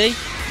 150,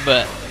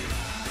 but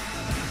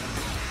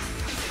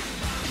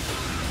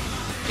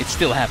it's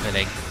still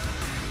happening.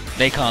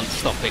 They can't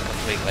stop it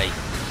completely.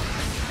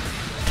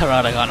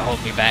 Tarada can't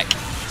hold me back.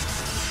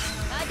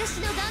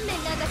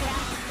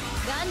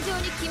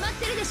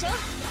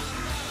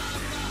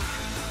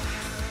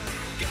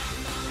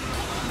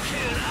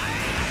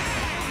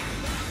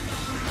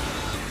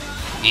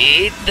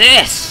 Eat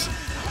this!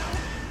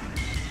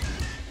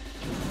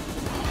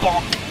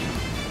 Bonk!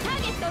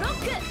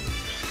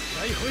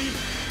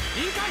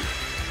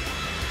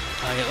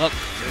 Okay, look,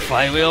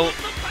 flywheel,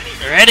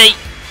 ready!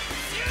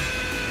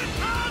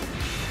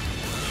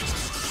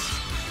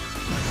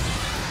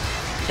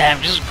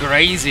 Damn, just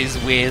graze his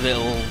weird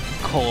little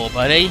core,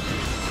 buddy.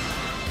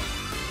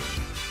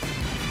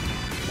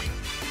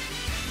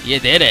 You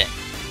did it.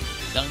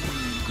 Done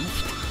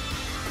goofed.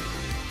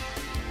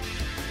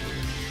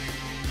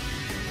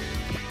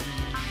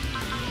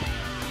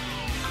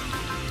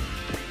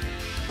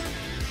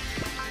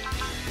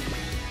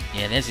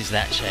 Yeah, this is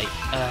that shape.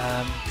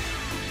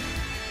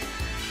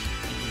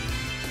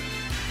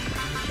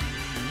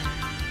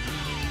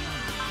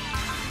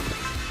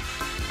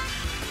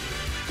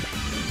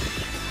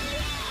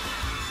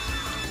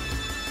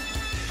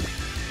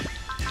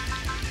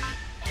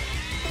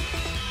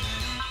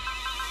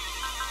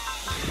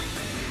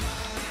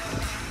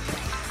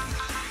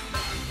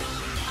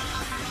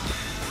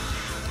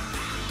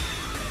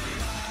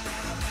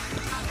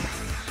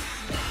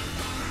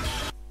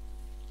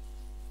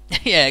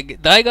 Yeah,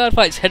 Daigard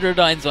fights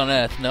heterodynes on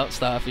Earth, not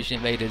starfish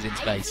invaders in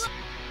space.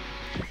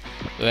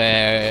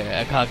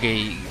 Where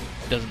Akagi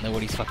doesn't know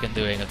what he's fucking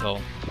doing at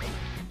all.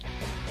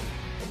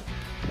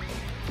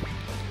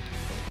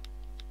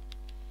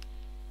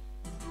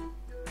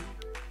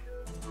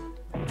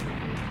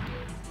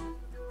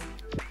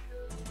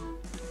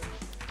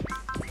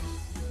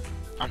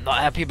 I'm not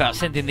happy about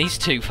sending these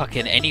two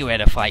fucking anywhere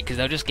to fight, because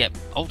they'll just get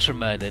ultra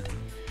murdered.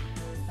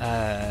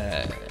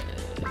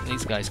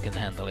 These guys can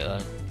handle it though.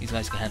 These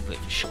guys can handle it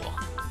for sure.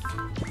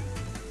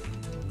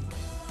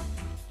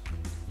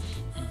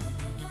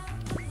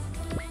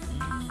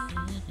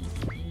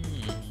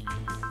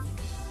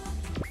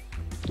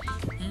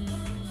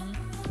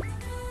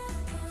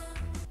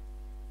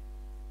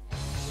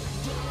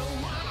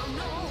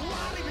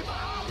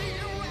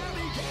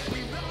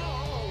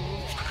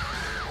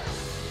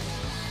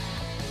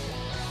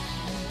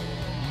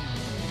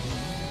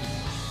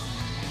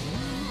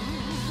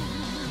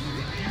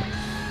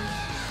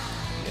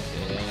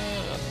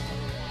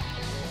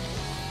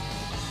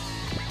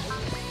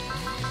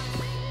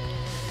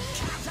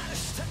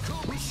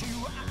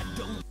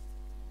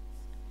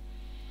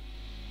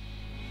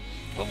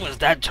 What was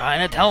that trying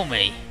to tell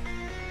me?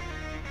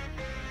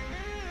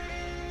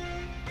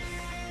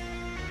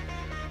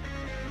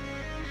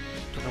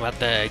 Talking about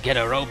the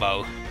Ghetto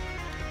Robo.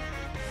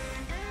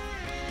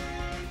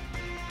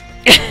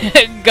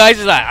 Guys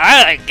is like,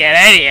 I don't get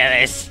any of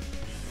this.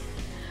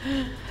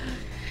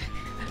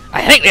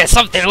 I think there's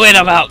something weird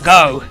about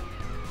Go.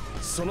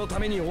 Is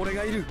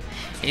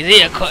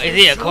he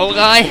a cool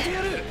guy?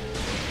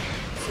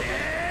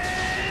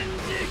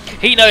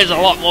 He knows a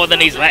lot more than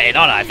he's letting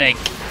on, I think.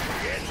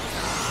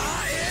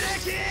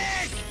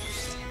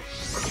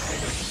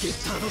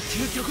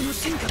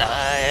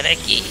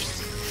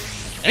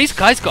 At least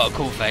Guy's got a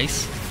cool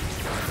face.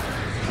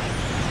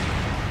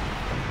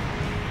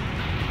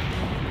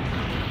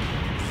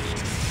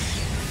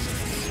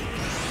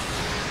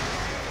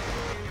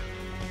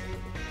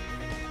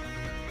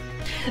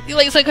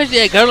 Like,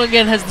 yeah, Gong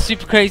again has the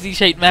super crazy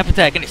shaped map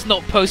attack and it's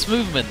not post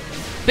movement.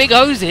 Big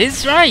O's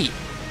is, right?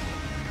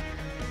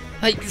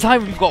 Like,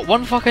 Simon, you've got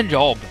one fucking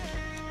job.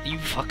 You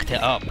fucked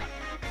it up.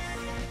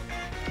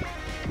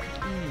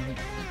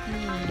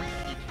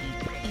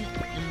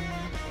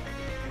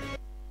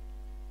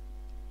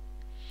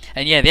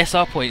 And yeah, the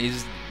SR point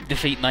is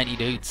defeat 90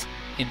 dudes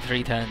in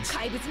 3 turns.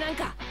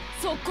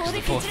 'Cause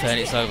the 4th turn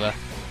it's over.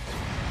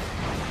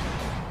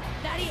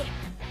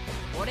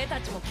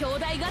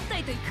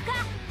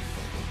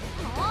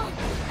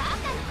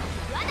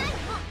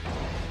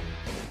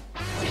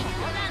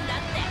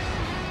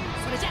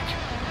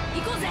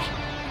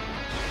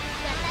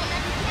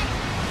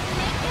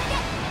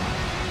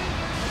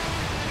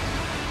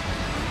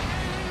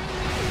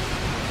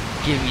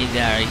 Give me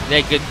Darren,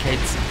 they're good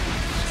kids.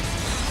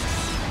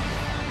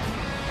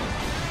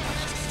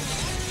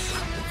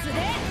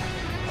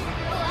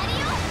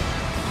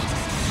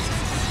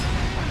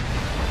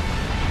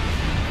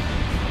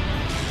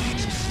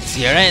 It's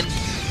your end.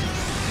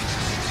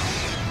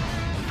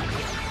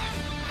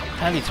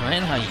 Howdy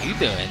Chen, how you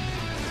doing?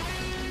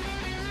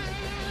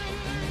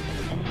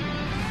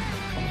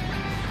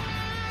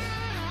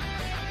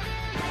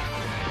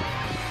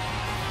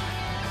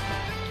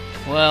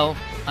 Well,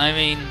 I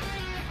mean,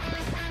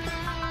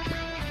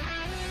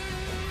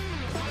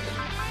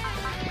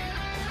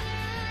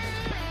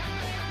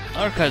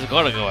 Orca's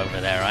gotta go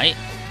over there, right?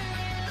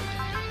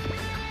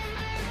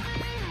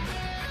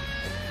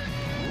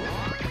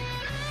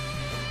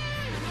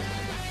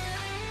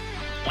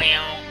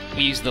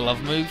 We use the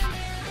love move.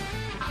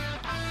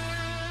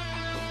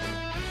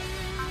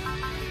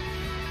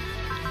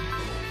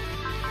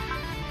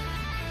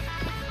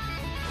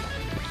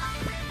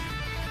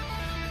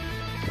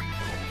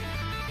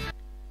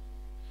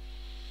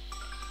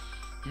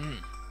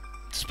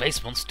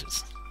 Space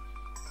monsters.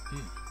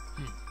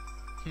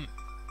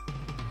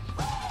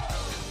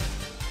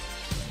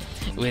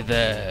 With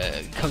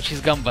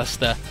Coach's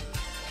Gunbuster,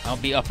 I'll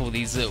beat up all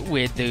these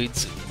weird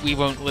dudes. We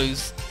won't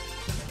lose.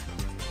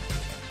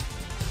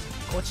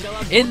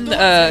 In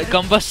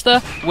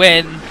Gunbuster,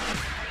 when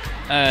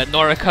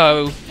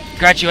Noriko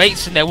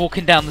graduates and they're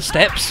walking down the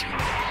steps,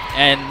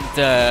 and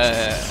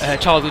her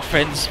childhood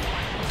friends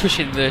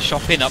pushing the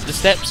shopping up the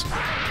steps,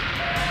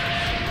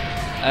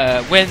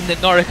 when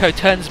Noriko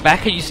turns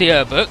back and you see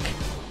her book,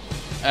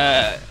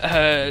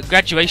 her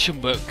graduation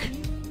book,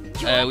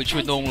 which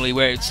would normally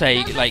where it'd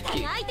say like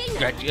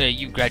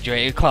you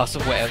graduated class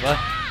of whatever,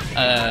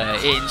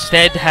 it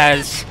instead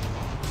has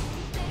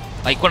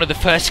like one of the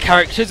first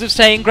characters of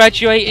saying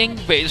graduating,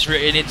 but it's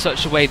written in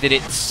such a way that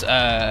it's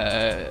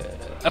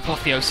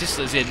apotheosis,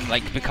 as in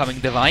like becoming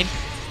divine.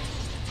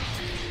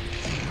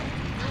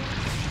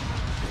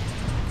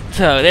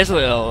 So there's a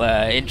little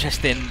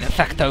interesting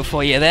facto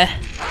for you there.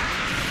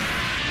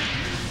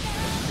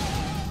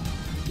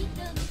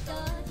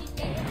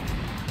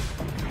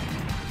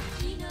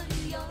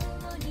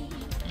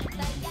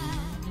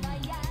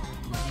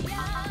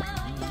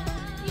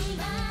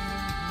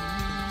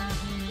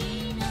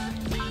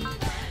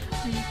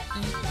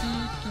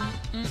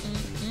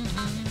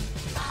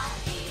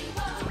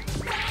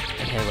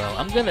 Okay, well,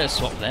 I'm gonna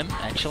swap them,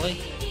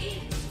 actually.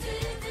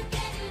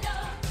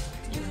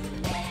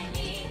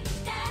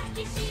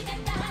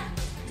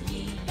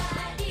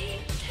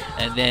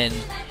 And then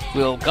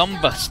we'll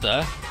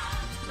Gunbuster.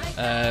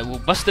 We'll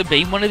Buster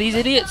Beam one of these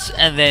idiots,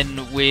 and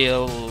then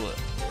we'll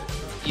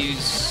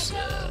use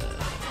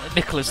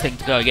Nicola's thing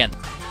to go again.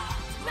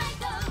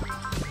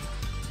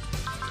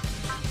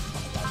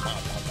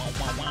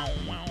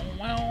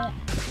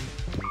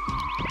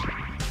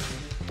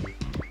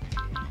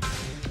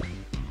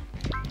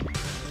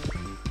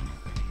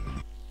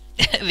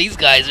 These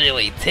guys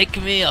really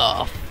tick me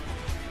off.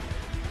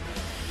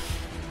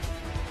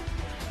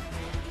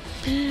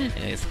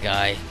 This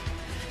guy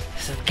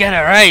says, "Get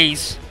a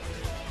raise."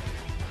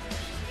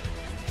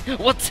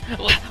 What's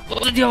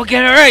the deal with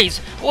get a raise?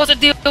 What's the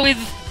deal with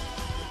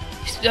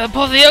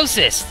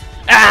apotheosis?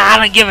 Ah, I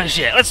don't give a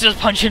shit. Let's just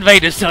punch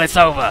invaders till it's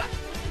over.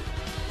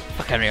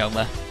 Fucking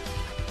Ryoma.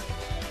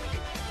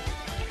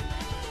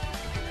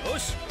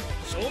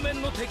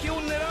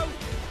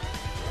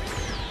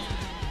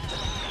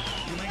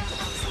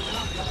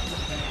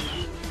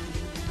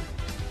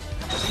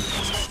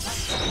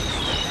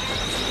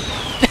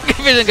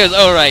 Vision goes,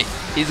 alright,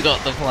 he's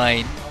got the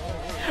plane.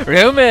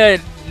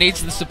 Ryoma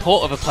needs the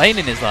support of a plane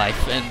in his life,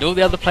 and all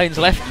the other planes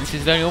left, this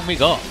is the only one we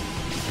got.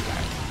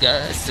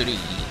 Gasuri.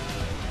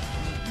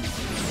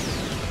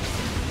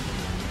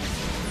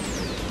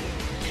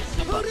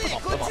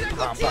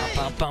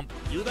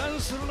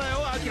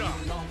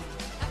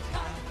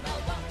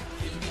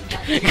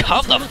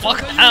 Calm the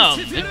fuck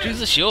down, victory's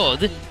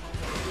assured.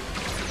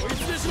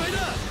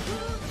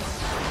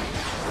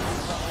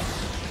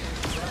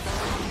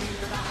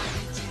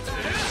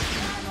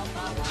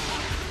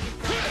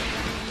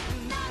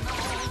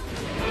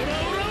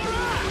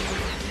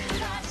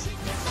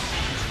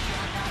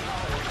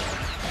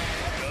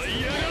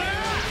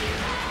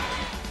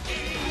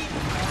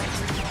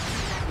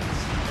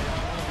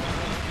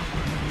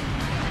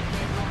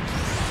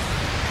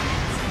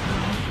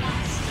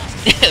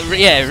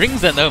 Yeah,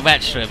 rings are no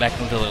match for it back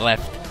until the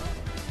left.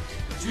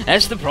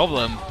 That's the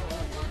problem.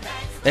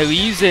 They were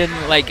using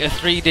like a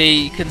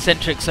 3D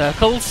concentric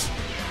circles,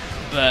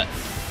 but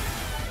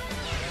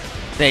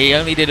they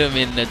only did them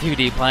in a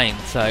 2D plane,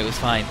 so it was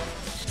fine.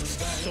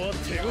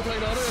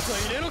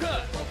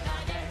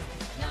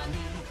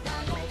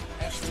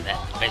 That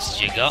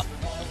message you got.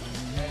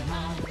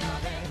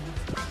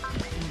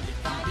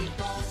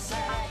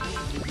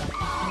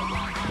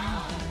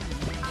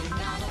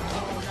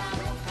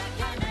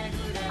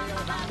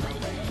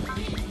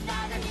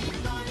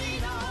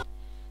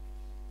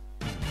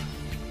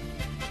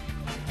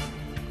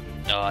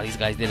 Oh, these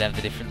guys did have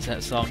the different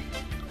set song.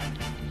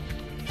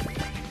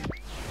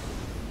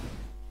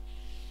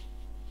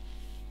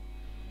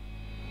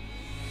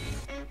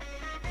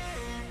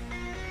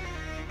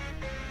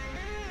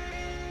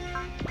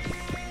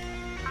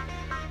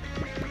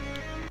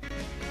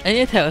 And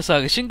yet,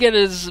 Saga shouldn't get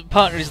his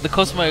partner as the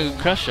Cosmo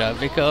Crusher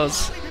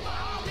because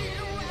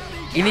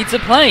he needs a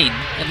plane,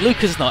 and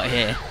Luca's not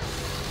here.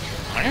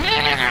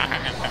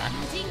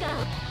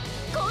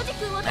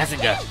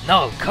 MNeidengard,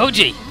 no,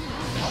 Koji!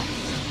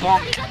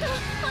 Bonk!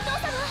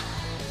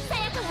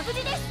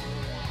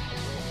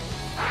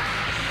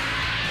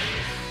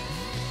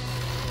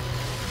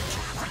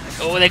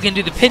 Oh, they can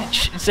do the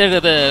pinch instead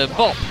of the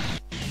bop.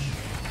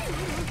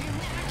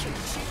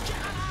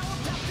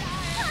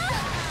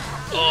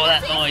 Oh,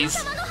 that noise.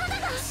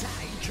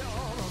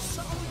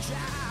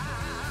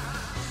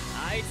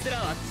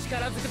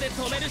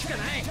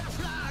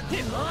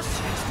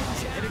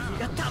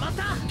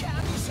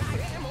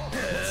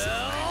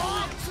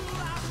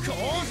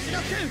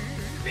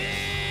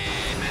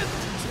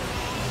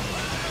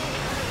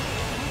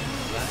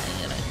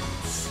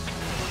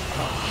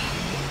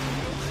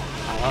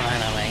 I love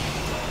anime.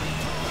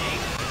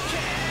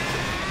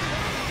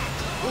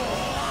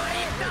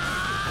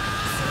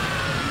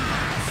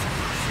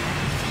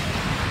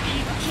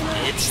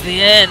 It's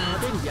the end.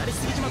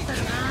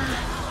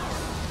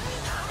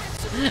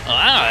 Wow,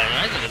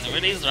 I think it's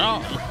really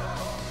strong.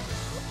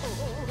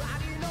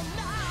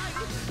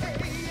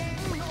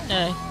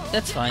 No,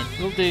 that's fine.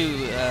 We'll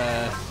do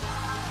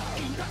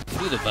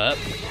the burp.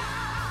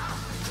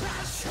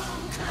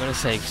 Gotta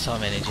save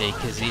some energy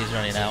because he is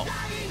running out.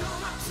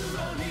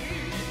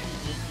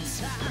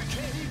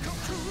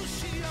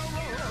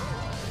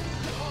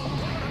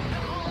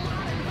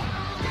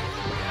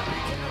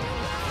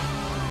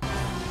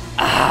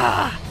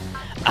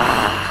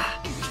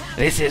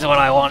 This is what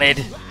I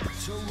wanted.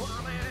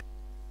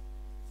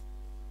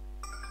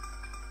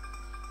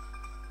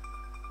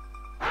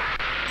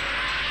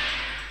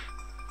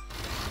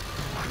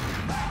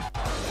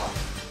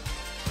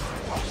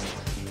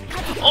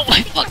 Oh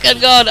my fucking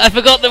god! I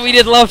forgot that we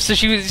did love, so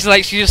she was just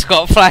like, she just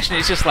got a flash, and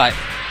it's just like,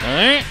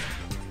 eh?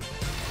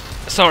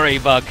 Sorry,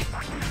 bug.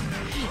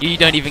 You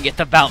don't even get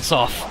to bounce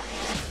off.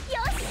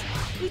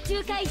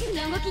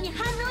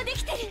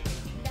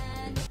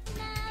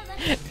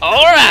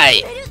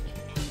 Alright!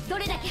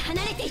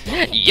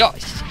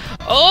 Yes!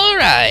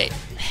 Alright!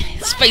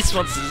 Space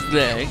Monster's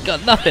there,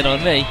 got nothing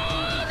on me.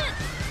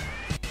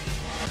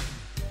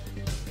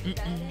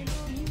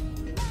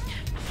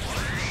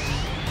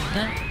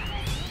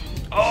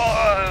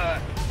 Oh!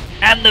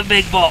 And the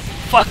big bop!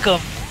 Fuck 'em!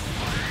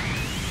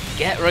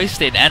 Get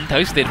roasted and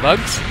toasted,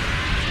 bugs.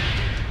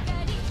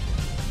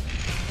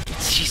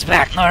 She's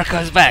back,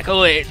 Naruko's back.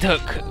 All it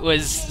took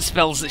was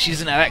spells that she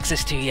doesn't have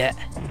access to yet.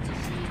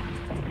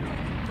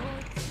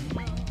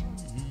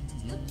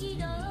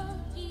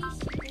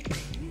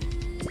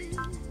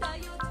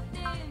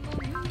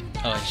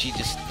 Oh, and she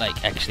just,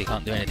 like, actually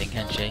can't do anything,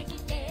 can she?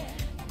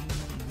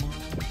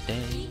 That's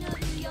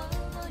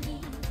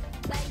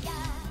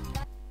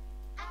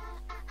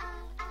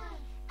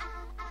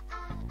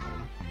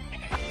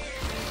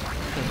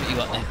what you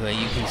got, Neko,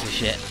 you piece of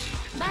shit.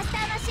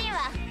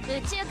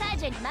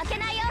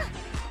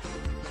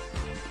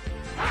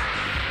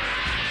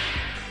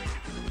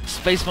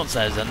 Space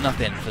monsters are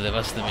nothing for the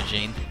Buster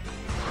Machine.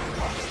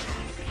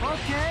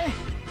 Okay,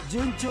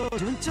 順調と。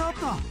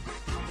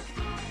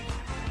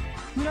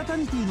フラタ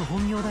ニティの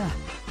本業だ。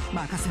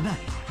任せな。よ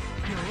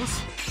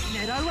し、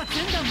狙うは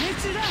全弾命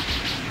中だ。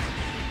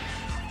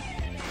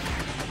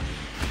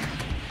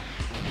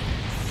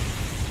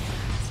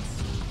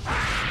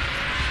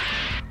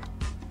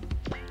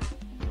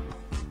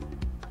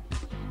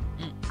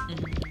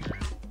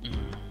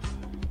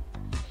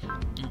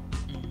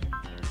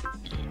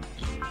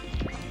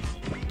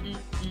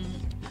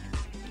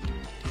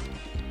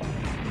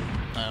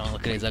I don't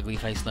look at his ugly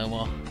face no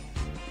more.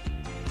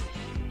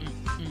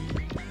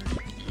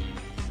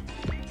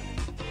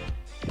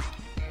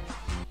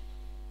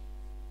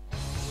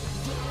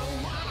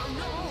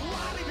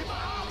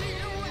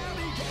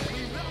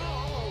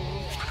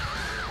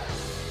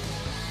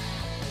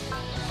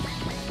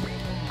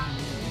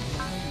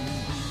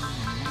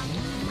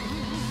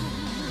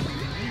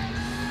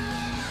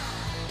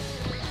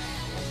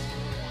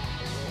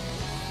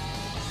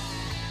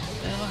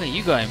 Look at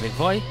you going, big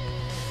boy.